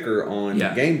guest picker on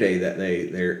Yeah. game day that day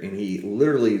there, and he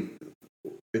literally,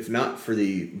 if not for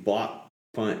the block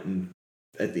punt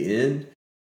at the end,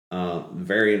 the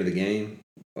very end of the game,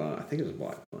 I think it was a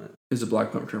block punt. Is a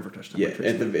black punt return for a touchdown. Yeah,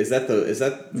 is that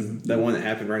that one that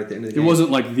happened right at the end of the game? It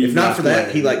wasn't like the. If not for that,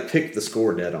 play. he like picked the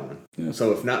score dead on. Yeah.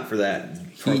 So if not for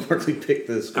that, Charles Barkley picked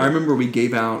the score. I remember we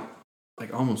gave out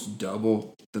like almost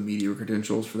double the media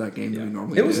credentials for that game than we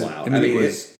normally did. It was loud. I mean,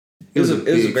 it was a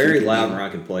very big loud game. and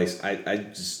rocking place.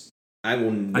 I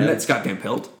will never. I met Scott Van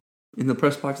Pelt in the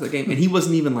press box of that game, and he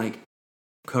wasn't even like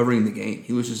covering the game.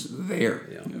 He was just there.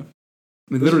 Yeah.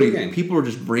 I mean, literally, people were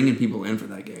just bringing people in for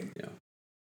that game. Yeah.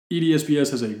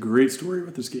 EDSPS has a great story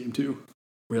about this game too.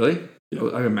 Really? Yeah.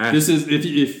 I imagine. This is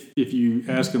if you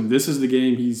ask him, this is the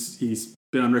game he's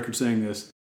been on record saying this.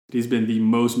 He's been the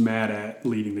most mad at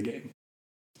leading the game.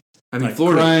 I mean, like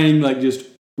Florida crying, like just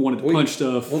wanted to punch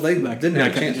stuff. Well, they didn't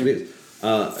have a chance to beat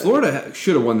us. Florida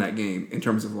should have won that game in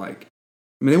terms of like.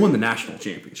 I mean, they won the national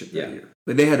championship that year.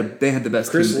 They had the best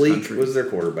Chris team in the Leak country. was their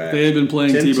quarterback. They had been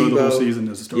playing Tim Tebow the whole season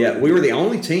as a starter. Yeah, we were the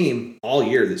only team all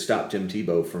year that stopped Tim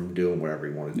Tebow from doing whatever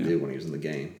he wanted to do when he was in the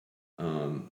game.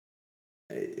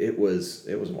 It was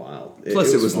wild.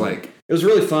 Plus, it was fun. like it was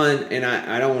really fun, and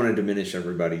I don't want to diminish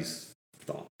everybody's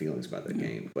feelings about that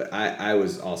game, but I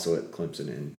was also at Clemson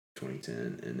in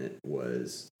 2010, and it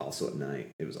was also at night.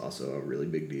 It was also a really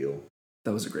big deal.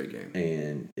 That was a great game,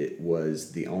 and it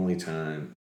was the only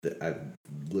time that I've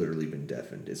literally been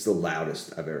deafened. It's the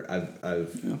loudest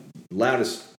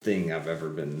loudest thing I've ever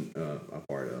been a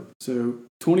part of. So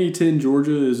 2010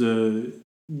 Georgia is a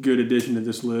good addition to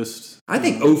this list. I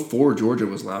think 04 Georgia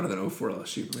was louder than 04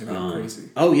 LSU. Maybe I'm crazy.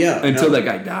 Oh yeah, until that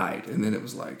guy died, and then it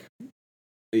was like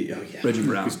Reggie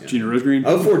Brown, Gina Rosegreen.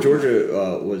 04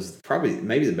 Georgia was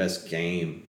maybe the best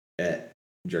game at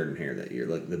Jordan Hare that year.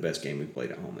 Like the best game we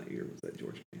played at home that year was that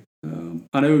Georgia game.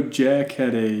 I know Jack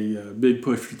had a big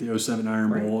push for the 07 Iron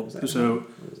Bowl. So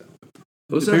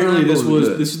apparently this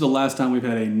is the last time we've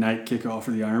had a night kickoff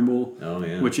for the Iron Bowl. Oh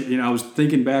yeah. Which I was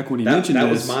thinking back when he mentioned this.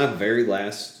 That was my very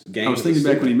last game. I was thinking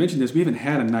back when he mentioned this. We haven't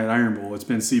had a night Iron Bowl. It's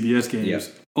been CBS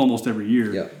games almost every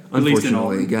year. Yep. At least in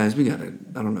Unfortunately, guys, we gotta.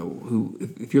 I don't know who.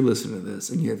 If you're listening to this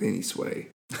and you have any sway,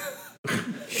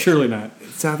 surely not.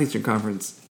 Southeastern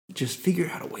Conference. Just figure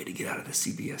out a way to get out of the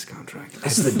CBS contract.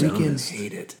 That's the dumbest.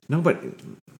 Hate it.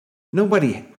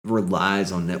 Nobody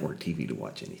relies on network TV to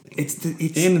watch anything. And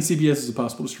CBS is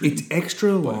impossible to stream. It's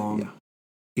extra long. Yeah.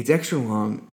 It's extra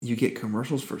long. You get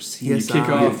commercials for CSI. You kick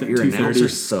off at your 2:30.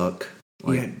 announcers suck.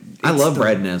 Like, I love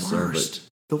Brad Nessler, but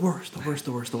the worst.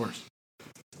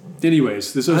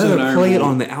 Anyways, this I'd was rather play it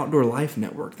on the Outdoor Life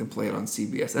Network than play it on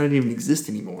CBS. That doesn't even exist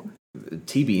anymore.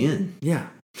 TBN. Yeah.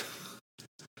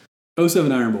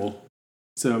 07 Iron Bowl.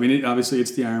 So, I mean, obviously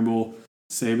it's the Iron Bowl.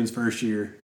 Saban's first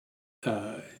year.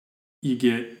 You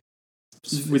get,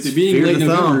 with it being late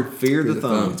November. Fear the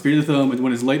thumb. It's fear the thumb. And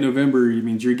when it's late November, it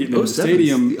means you're getting into the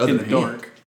stadium in the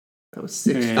dark. That was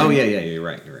sick. Yeah, you're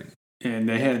right. And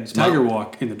they had Tiger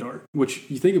Walk in the dark, which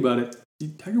you think about it,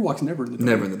 Tiger Walk's never in the dark.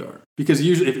 Never in the dark. Because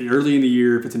usually if it's early in the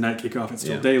year, if it's a night kickoff, it's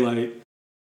still daylight.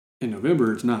 In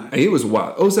November, it's not. It was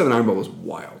wild. 07 Iron Bowl was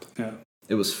wild. Yeah.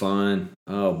 It was fun.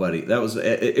 Oh, buddy.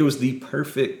 It was the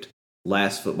perfect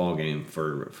last football game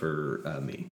for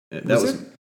me. That was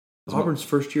Auburn's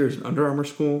first year as Under Armour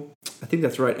school. I think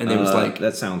that's right. And it was like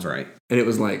that sounds right. And it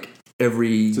was like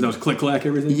every. So that was click clack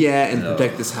everything. Yeah, and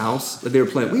protect this house. They were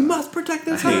playing. We must protect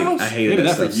this house. I hated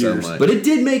that stuff so much. But it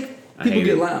did make people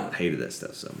get loud. I hated that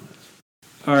stuff so much.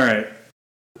 All right,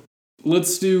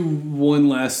 let's do one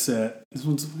last set.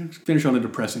 Let's finish on a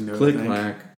depressing note. Click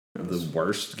clack. The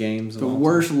worst games. The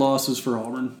worst losses for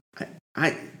Auburn.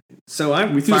 We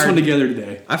threw this one together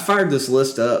today. I fired this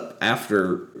list up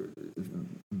after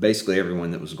basically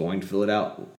everyone that was going to fill it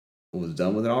out was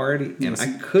done with it already, and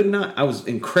I was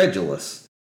incredulous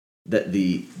that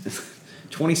the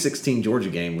 2016 Georgia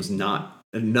game was not.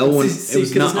 No one. It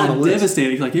was not on the list.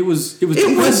 Devastating. Like it was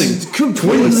depressing.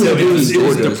 Completely. It was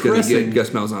depressing. Going to get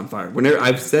Gus Malzahn on fire. Whenever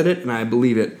I've said it and I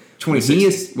believe it. When he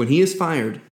is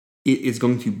fired, it is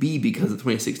going to be because of the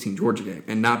 2016 Georgia game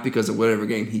and not because of whatever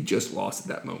game he just lost at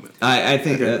that moment. I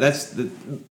think that's the.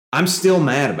 I'm still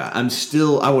mad about it.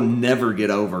 I will never get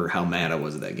over how mad I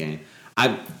was at that game.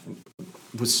 I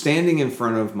was standing in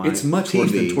front of my It's much TV.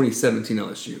 worse than 2017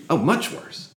 LSU. Oh, much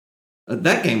worse.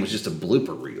 That game was just a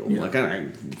blooper reel. Yeah. Like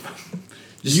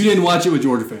you didn't watch it with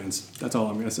Georgia fans. That's all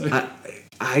I'm going to say.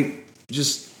 I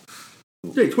just.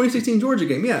 Yeah, 2016 Georgia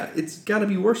game. Yeah, it's got to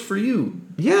be worse for you.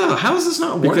 Yeah, how is this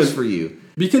not worse for you?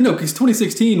 Because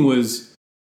 2016 was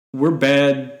we're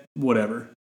bad, whatever.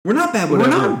 We're not bad, whatever.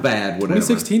 We're not bad, whatever.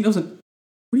 2016 doesn't.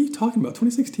 What are you talking about?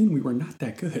 2016, we were not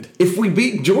that good. If we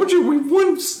beat Georgia, we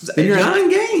won 9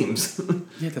 games.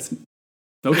 Yeah, that's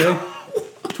okay.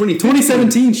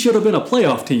 2017 should have been a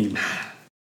playoff team.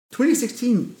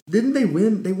 2016, didn't they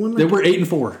win? They won. They were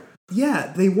 8-4.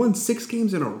 Yeah, they won 6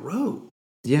 games in a row.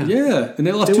 Yeah. Yeah, and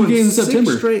they lost They 2 won games in 6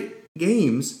 September. straight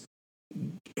games.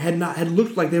 Had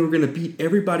looked like they were going to beat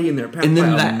everybody in their path. And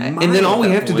then all we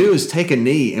have to do is take a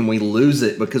knee and we lose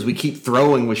it because we keep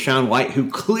throwing with Sean White, who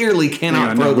clearly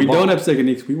cannot throw the we ball. don't have to take a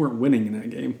knee because we weren't winning in that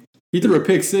game. He threw a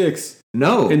pick 6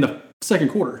 No. in the second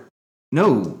quarter.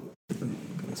 No.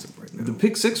 The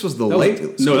pick 6 was the That late.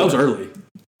 was, no, that was early.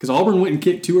 Because Auburn went and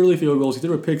kicked 2 early field goals. He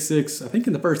threw a pick 6, I think,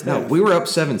 in the first No, half. we were up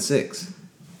 7-6.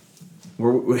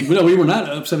 No, we were not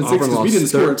up 7-6 Auburn because we lost didn't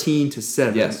score.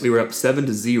 13-7. Yes. We were up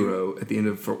 7-0 at the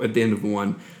end of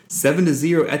one.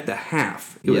 7-0 at the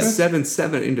half. It was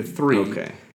 7-7 into 3.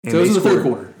 Okay. And So this they was the third scored-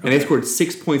 quarter. And they scored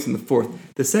 6 points in the fourth.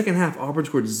 The second half, Auburn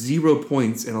scored 0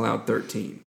 points and allowed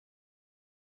 13.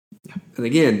 And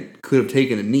again, could have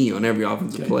taken a knee on every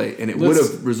offensive play, and it would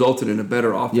have resulted in a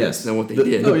better offense than what they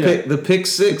did. The pick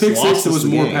 6 Pick 6 lost us was the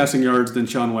more game. passing yards than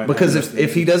Sean White. Because had.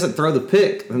 if he doesn't throw the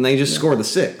pick, then they just score the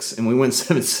 6, and we win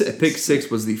 7-6. Pick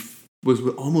 6 was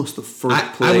almost the first I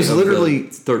play was of literally- the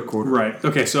third quarter. Right.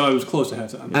 Okay, so it was close to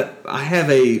halftime. I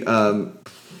have a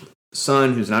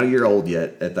son who's not a year old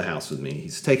yet at the house with me.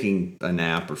 He's taking a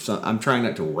nap or something. I'm trying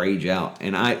not to rage out.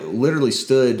 And I literally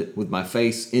stood with my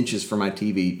face inches from my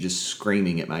TV, just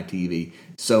screaming at my TV,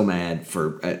 so mad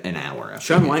for an hour. After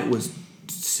Sean White was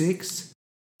 6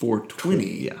 for 20.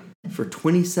 Yeah. For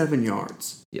 27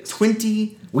 yards. Yes.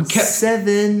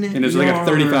 27 And it was like a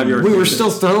 35-yard We were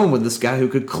still throwing with this guy who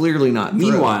could clearly not throw.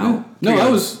 Meanwhile, No, I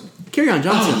was... Kerryon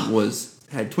Johnson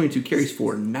had 22 carries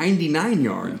for 99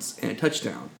 yards and a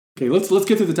touchdown. Okay, let's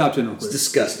get through the top 10 real It's quick.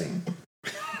 disgusting.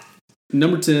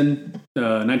 Number 10,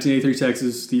 1983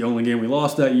 Texas, the only game we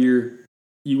lost that year.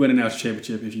 You win a national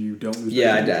championship if you don't lose.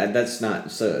 Yeah, that game. that's not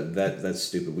so. That's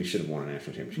stupid. We should have won a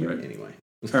national championship anyway.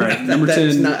 All right, number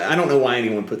 10. I don't know why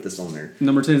anyone put this on there.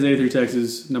 Number 10 is 83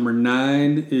 Texas. Number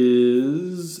 9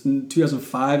 is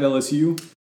 2005 LSU.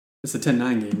 It's the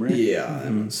 10-9 game, right? Yeah,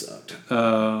 that one sucked.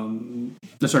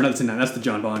 No, sorry, not the 10-9. That's the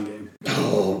John Bond game.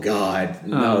 Oh God,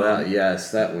 no!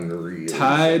 That one really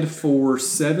Tied for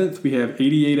 7th, we have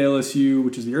 88 LSU,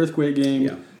 which is the earthquake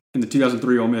game, and the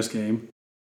 2003 Ole Miss game.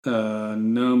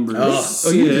 Number 6. Oh,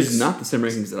 you is not the same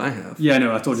rankings that I have. Yeah, I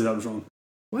know. I told you that was wrong.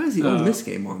 Why is the Ole Miss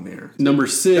game on there? Number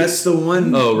 6. That's the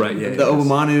one. Oh, right, yeah. The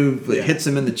Obamanu hits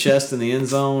him in the chest in the end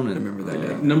zone. And, I remember that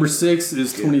game. Number 6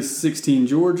 is 2016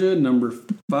 Georgia. Number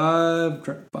 5,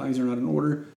 these are not in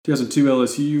order. 2002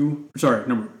 LSU.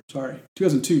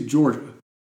 2002 Georgia.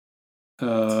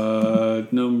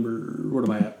 Number, what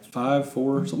am I at? 5,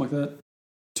 4, something like that.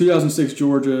 2006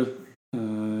 Georgia.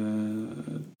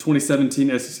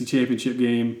 2017 SEC championship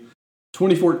game.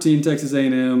 2014 Texas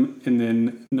A&M, and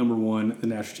then number 1, the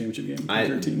national championship game.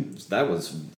 2013. That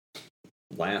was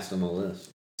last on my list.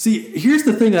 See, here's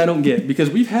the thing I don't get, because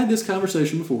we've had this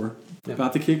conversation before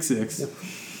about the kick 6,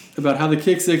 about how the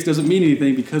kick 6 doesn't mean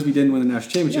anything because we didn't win the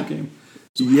national championship game.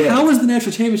 So how is the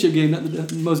national championship game not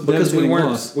the most Because we devastating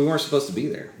loss? weren't supposed to be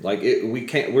there. Like we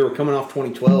were coming off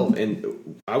 2012,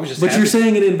 and I was just. But happy. you're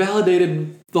saying it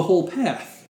invalidated the whole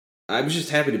path. I was just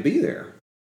happy to be there.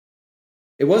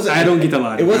 It wasn't. I don't get the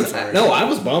logic. It wasn't. I'm sorry. No, I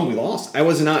was bummed we lost. I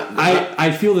was not.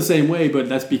 I feel the same way, but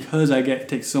that's because I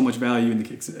take so much value in the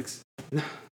kick 6. No,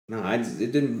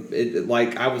 it didn't.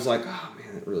 I was like, oh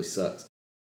man, that really sucks.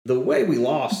 The way we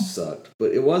lost sucked,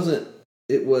 but it wasn't.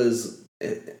 It was.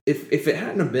 If it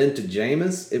hadn't have been to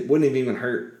Jameis, it wouldn't have even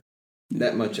hurt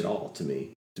that much at all to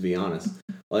me, to be honest.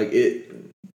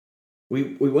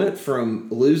 We went from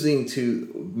losing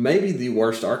to maybe the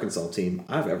worst Arkansas team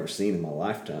I've ever seen in my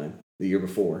lifetime the year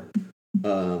before,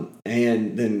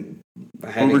 and then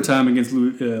Overtime against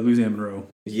Louisiana Monroe.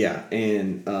 Yeah,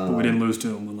 and But we didn't lose to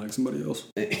them unlike somebody else.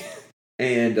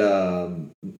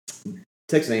 And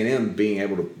Texas A&M being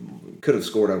able to could have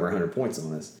scored over 100 points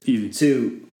on us.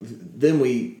 Easy. Then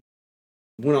we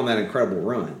went on that incredible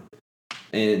run,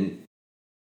 and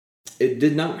it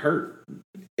did not hurt.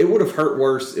 It would have hurt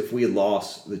worse if we had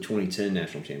lost the 2010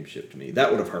 national championship to me.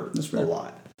 That would have hurt a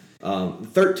lot.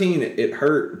 13, it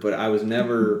hurt, but I was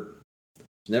never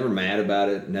mad about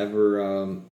it.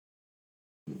 Never.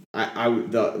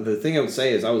 The thing I would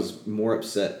say is I was more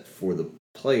upset for the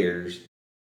players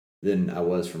than I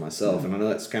was for myself, and I know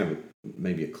that's kind of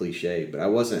maybe a cliche, but I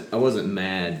wasn't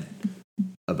mad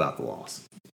about the loss.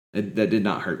 That did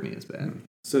not hurt me as bad.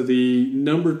 So the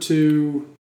number 2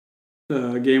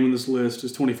 game on this list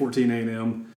is 2014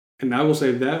 A&M, and I will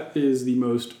say that is the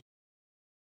most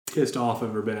pissed off I've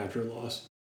ever been after a loss,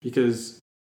 because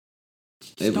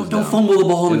don't fumble the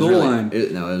ball on the goal line.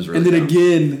 It was really and then dumb.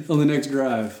 again on the next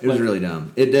drive. It was really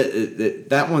dumb.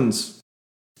 That one's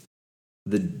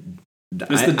the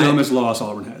It's the dumbest loss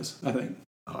Auburn has, I think.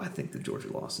 Oh, I think the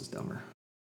Georgia loss is dumber.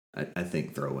 I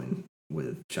think throwing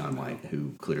with Sean White,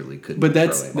 who clearly couldn't. But throw a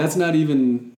that's ball. not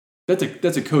even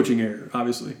that's a coaching error,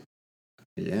 obviously.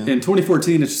 Yeah. In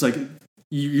 2014, it's just like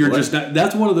you're just not.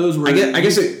 That's one of those where I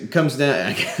guess it comes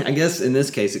down. I guess in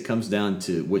this case, it comes down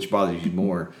to which bothers you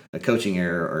more: a coaching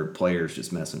error or players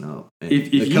just messing up. And if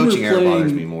the you coaching were error playing,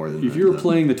 bothers me more than if you were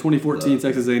playing the 2014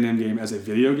 Texas A&M game as a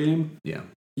video game. Yeah.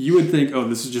 You would think, oh,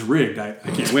 this is just rigged. I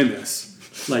can't win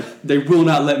this. Like they will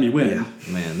not let me win.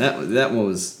 Yeah. Man, that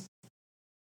was.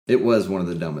 It was one of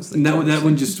the dumbest things. And that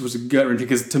one just was a gut wrench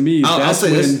because to me, I'll say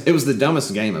this: it was the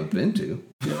dumbest game I've been to.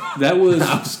 That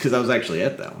was because I was actually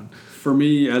at that one. For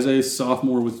me, as a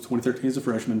sophomore with 2013 as a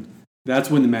freshman, that's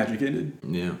when the magic ended.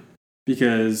 Yeah.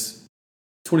 Because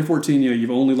 2014, you've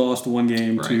only lost one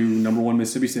game Right. to number 1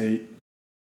 Mississippi State.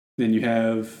 Then you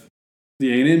have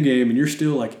the A&M game, and you're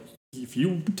still like, if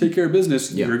you take care of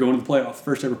business, Yeah. you're going to the playoff,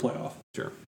 first ever playoff.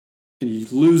 Sure. And you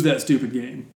lose that stupid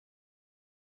game.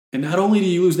 And not only do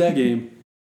you lose that game,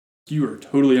 you are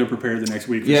totally unprepared the next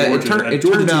week. For Yeah, Georgia. it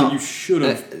Georgia turned team out you should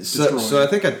have So I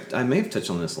think I may have touched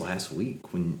on this last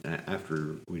week when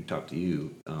after we talked to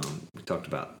you. We talked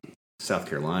about South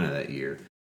Carolina that year.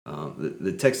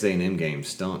 The Texas A&M game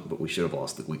stunk, but we should have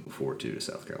lost the week before too to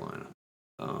South Carolina.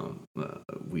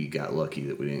 We got lucky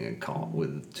that we didn't get caught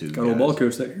with two. Got a ball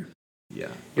coach that year. Yeah.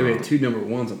 Yeah, we had 2 number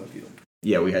 1s on the field.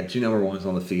 Yeah, we had 2 number 1s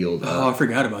on the field. Oh, I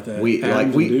forgot about that. We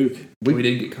Adams and Duke. We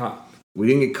didn't get caught. We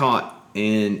didn't get caught,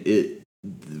 and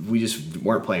we just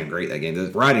weren't playing great that game.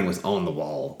 The writing was on the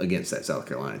wall against that South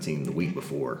Carolina team the week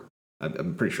before.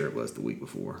 I'm pretty sure it was the week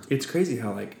before. It's crazy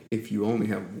how, like, if you only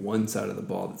have one side of the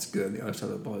ball that's good, the other side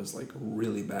of the ball is, like,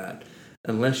 really bad.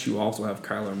 Unless you also have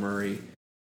Kyler Murray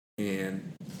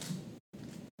and,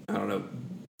 I don't know,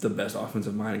 the best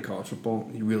offensive mind in college football,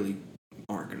 you really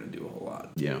aren't going to do a whole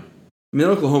lot. Yeah. I mean, the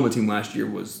Oklahoma team last year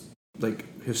was,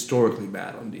 like, historically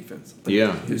bad on defense. Like,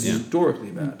 Yeah.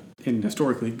 historically bad. And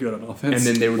historically good on offense. And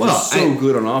then they were just so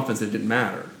good on offense it didn't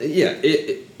matter. Yeah,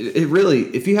 it really,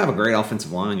 if you have a great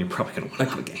offensive line, you're probably going to win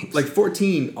all the games. Like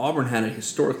 14, Auburn had a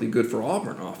historically good for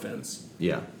Auburn offense.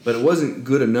 Yeah. But it wasn't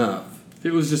good enough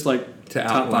it was just like to top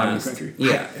 5 in the outlast. country.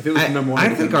 Yeah, if it was number 1.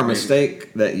 I think our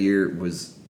mistake that year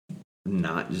was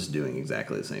not just doing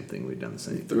exactly the same thing we'd done the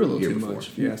same Threw a little year too before. much,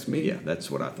 if you ask me. Yeah,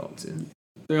 that's what I thought too.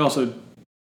 They also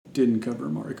didn't cover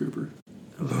Amari Cooper.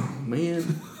 Oh,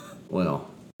 man. Well,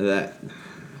 that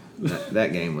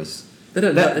game was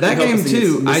That game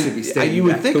too. You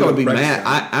would think I would be mad.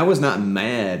 I I was not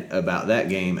mad about that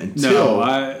game until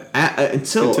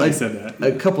until you said that.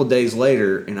 a couple days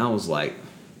later, and I was like,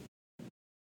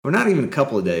 or not even a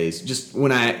couple of days, just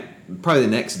when probably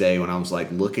the next day when I was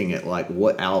like looking at like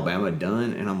what Alabama had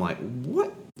done, and I'm like,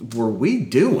 what were we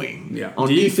doing? Yeah.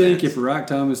 Do you think if Rock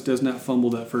Thomas does not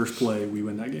fumble that first play, we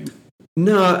win that game?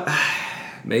 No,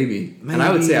 maybe. And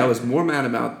I would say I was more mad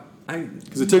about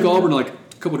because it took Auburn like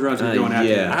a couple drives to going after.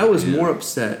 yeah. I was more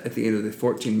upset at the end of the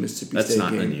 14 Mississippi That's State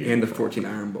not game unusual. and the 14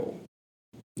 Iron Bowl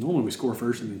Normally we score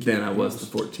first and than I was the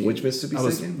 14. Which Mississippi I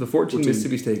was State game? the 14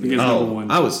 Mississippi State game. Against number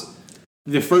 1. I was.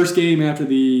 The first game after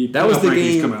the That was the rankings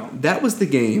game. come out. That was the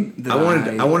game. That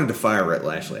I wanted to fire Rhett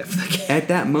Lashley after that game. At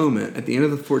that moment, at the end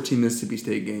of the 14 Mississippi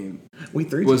State game, We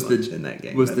threw was too the much in that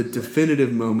game. was the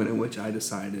definitive moment in which I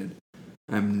decided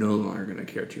I'm no longer going to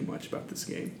care too much about this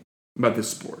game, about this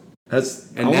sport.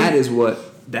 That is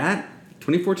what that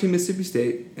 2014 Mississippi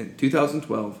State and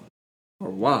 2012 are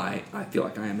why I feel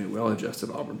like I am a well-adjusted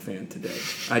Auburn fan today.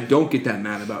 I don't get that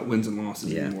mad about wins and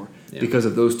losses anymore because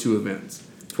of those two events.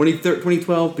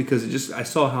 2012 because I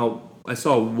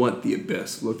saw what the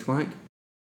abyss looked like.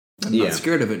 I'm not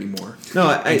scared of it anymore. No,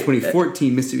 and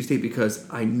 2014 Mississippi State because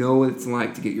I know what it's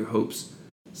like to get your hopes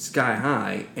sky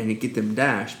high and to get them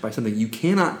dashed by something you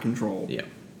cannot control. Yeah.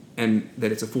 And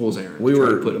that it's a fool's errand. We to try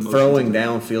to were put emotions throwing into it.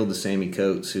 downfield to Sammy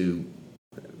Coates, who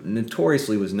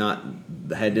notoriously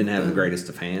didn't have the greatest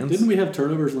of hands. Didn't we have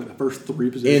turnovers in like the first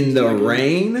 3 positions? In the of that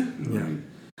game?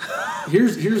 rain? Yeah.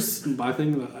 Here's my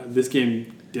thing. This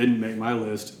game didn't make my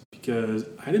list because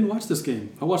I didn't watch this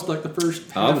game. I watched like the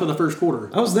first half of the first quarter.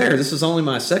 I was there. This is only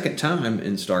my second time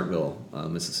in Starkville,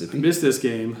 Mississippi. I missed this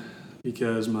game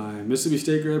because my Mississippi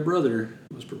State grad brother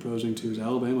was proposing to his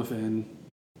Alabama fan,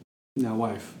 now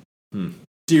wife,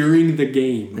 during the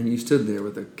game. And you stood there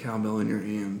with a cowbell in your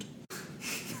hand.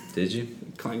 Did you?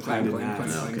 Clang, I clang, did clang, not.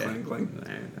 clang, Okay. clang,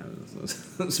 clang.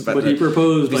 But he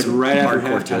proposed like right after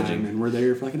hardcore halftime, judging. and we're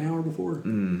there for like an hour before.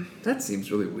 That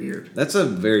seems really weird. That's a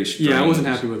very strange. Yeah, I wasn't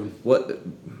happy with him. What?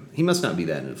 He must not be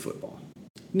that into football.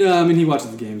 No, I mean he watches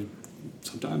the games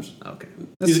sometimes. Okay.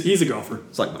 He's a golfer.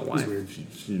 It's like my wife. weird.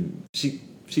 She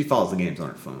She follows the games on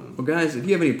her phone. Well, guys, if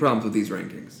you have any problems with these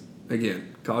rankings,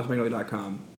 again,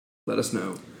 collegemanly.com. Let us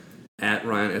know. At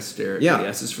Ryan S. Sterritt. Yeah. The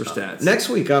S is for stats. Next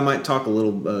week, I might talk touch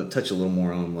a little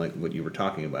more on like what you were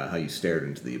talking about, how you stared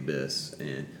into the abyss,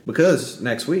 and because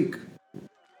next week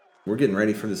we're getting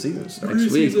ready for the season to start.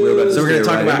 Next week, we're about to So we're going to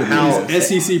talk about how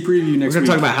SEC preview next We're going week. to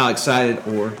talk about how excited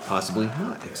or possibly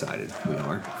not excited we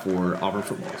are for Auburn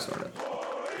football to start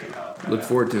up. Look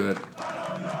forward to it.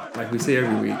 Like we say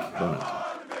every week. Don't know.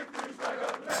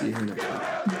 See you here next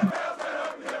week.